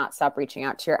like cannot stop reaching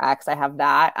out to your ex, I have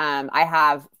that. I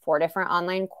have 4 different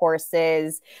online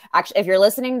courses. Actually, if you're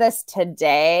listening to this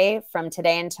today, from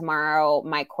today and tomorrow,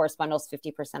 my course bundle is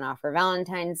 50% off for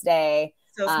Valentine's Day.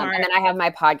 So smart. And then I have my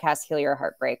podcast, Heal Your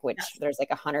Heartbreak, which there's like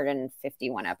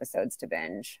 151 episodes to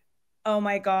binge. Oh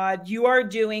my God, you are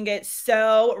doing it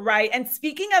so right. And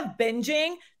speaking of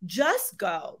binging, just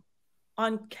go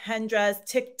on Kendra's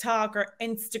TikTok or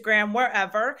Instagram,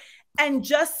 wherever, and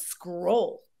just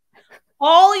scroll.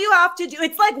 All you have to do,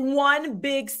 it's like one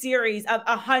big series of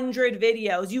 100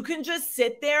 videos. You can just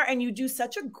sit there and you do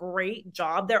such a great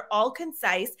job. They're all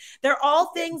concise. They're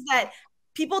all things that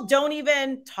people don't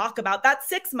even talk about. That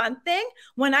 6-month thing,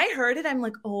 when I heard it, I'm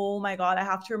like, oh my God, I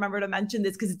have to remember to mention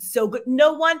this because it's so good.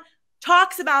 No one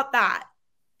talks about that.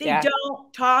 They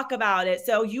don't talk about it.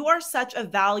 So you are such a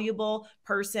valuable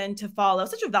person to follow,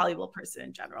 such a valuable person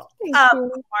in general. Of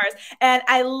course. And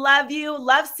I love you.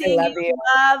 Love seeing you.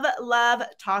 Love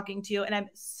talking to you. And I'm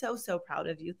so, so proud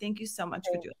of you. Thank you so much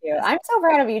for doing this. I'm so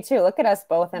proud of you too. Look at us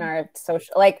both in our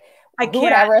social, like, who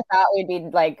would ever thought we'd be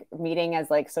like meeting as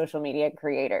like social media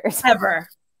creators? Ever.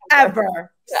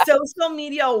 Social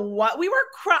media, what? We were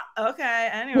okay.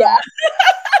 Anyway. Yeah.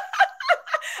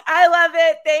 I love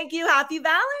it. Thank you. Happy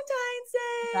Valentine's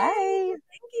Day. Bye.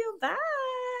 Thank you.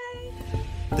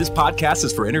 Bye. This podcast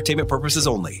is for entertainment purposes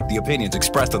only. The opinions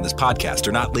expressed on this podcast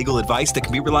are not legal advice that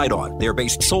can be relied on. They are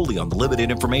based solely on the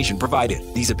limited information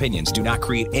provided. These opinions do not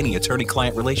create any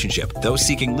attorney-client relationship. Those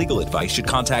seeking legal advice should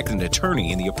contact an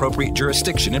attorney in the appropriate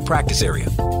jurisdiction and practice area.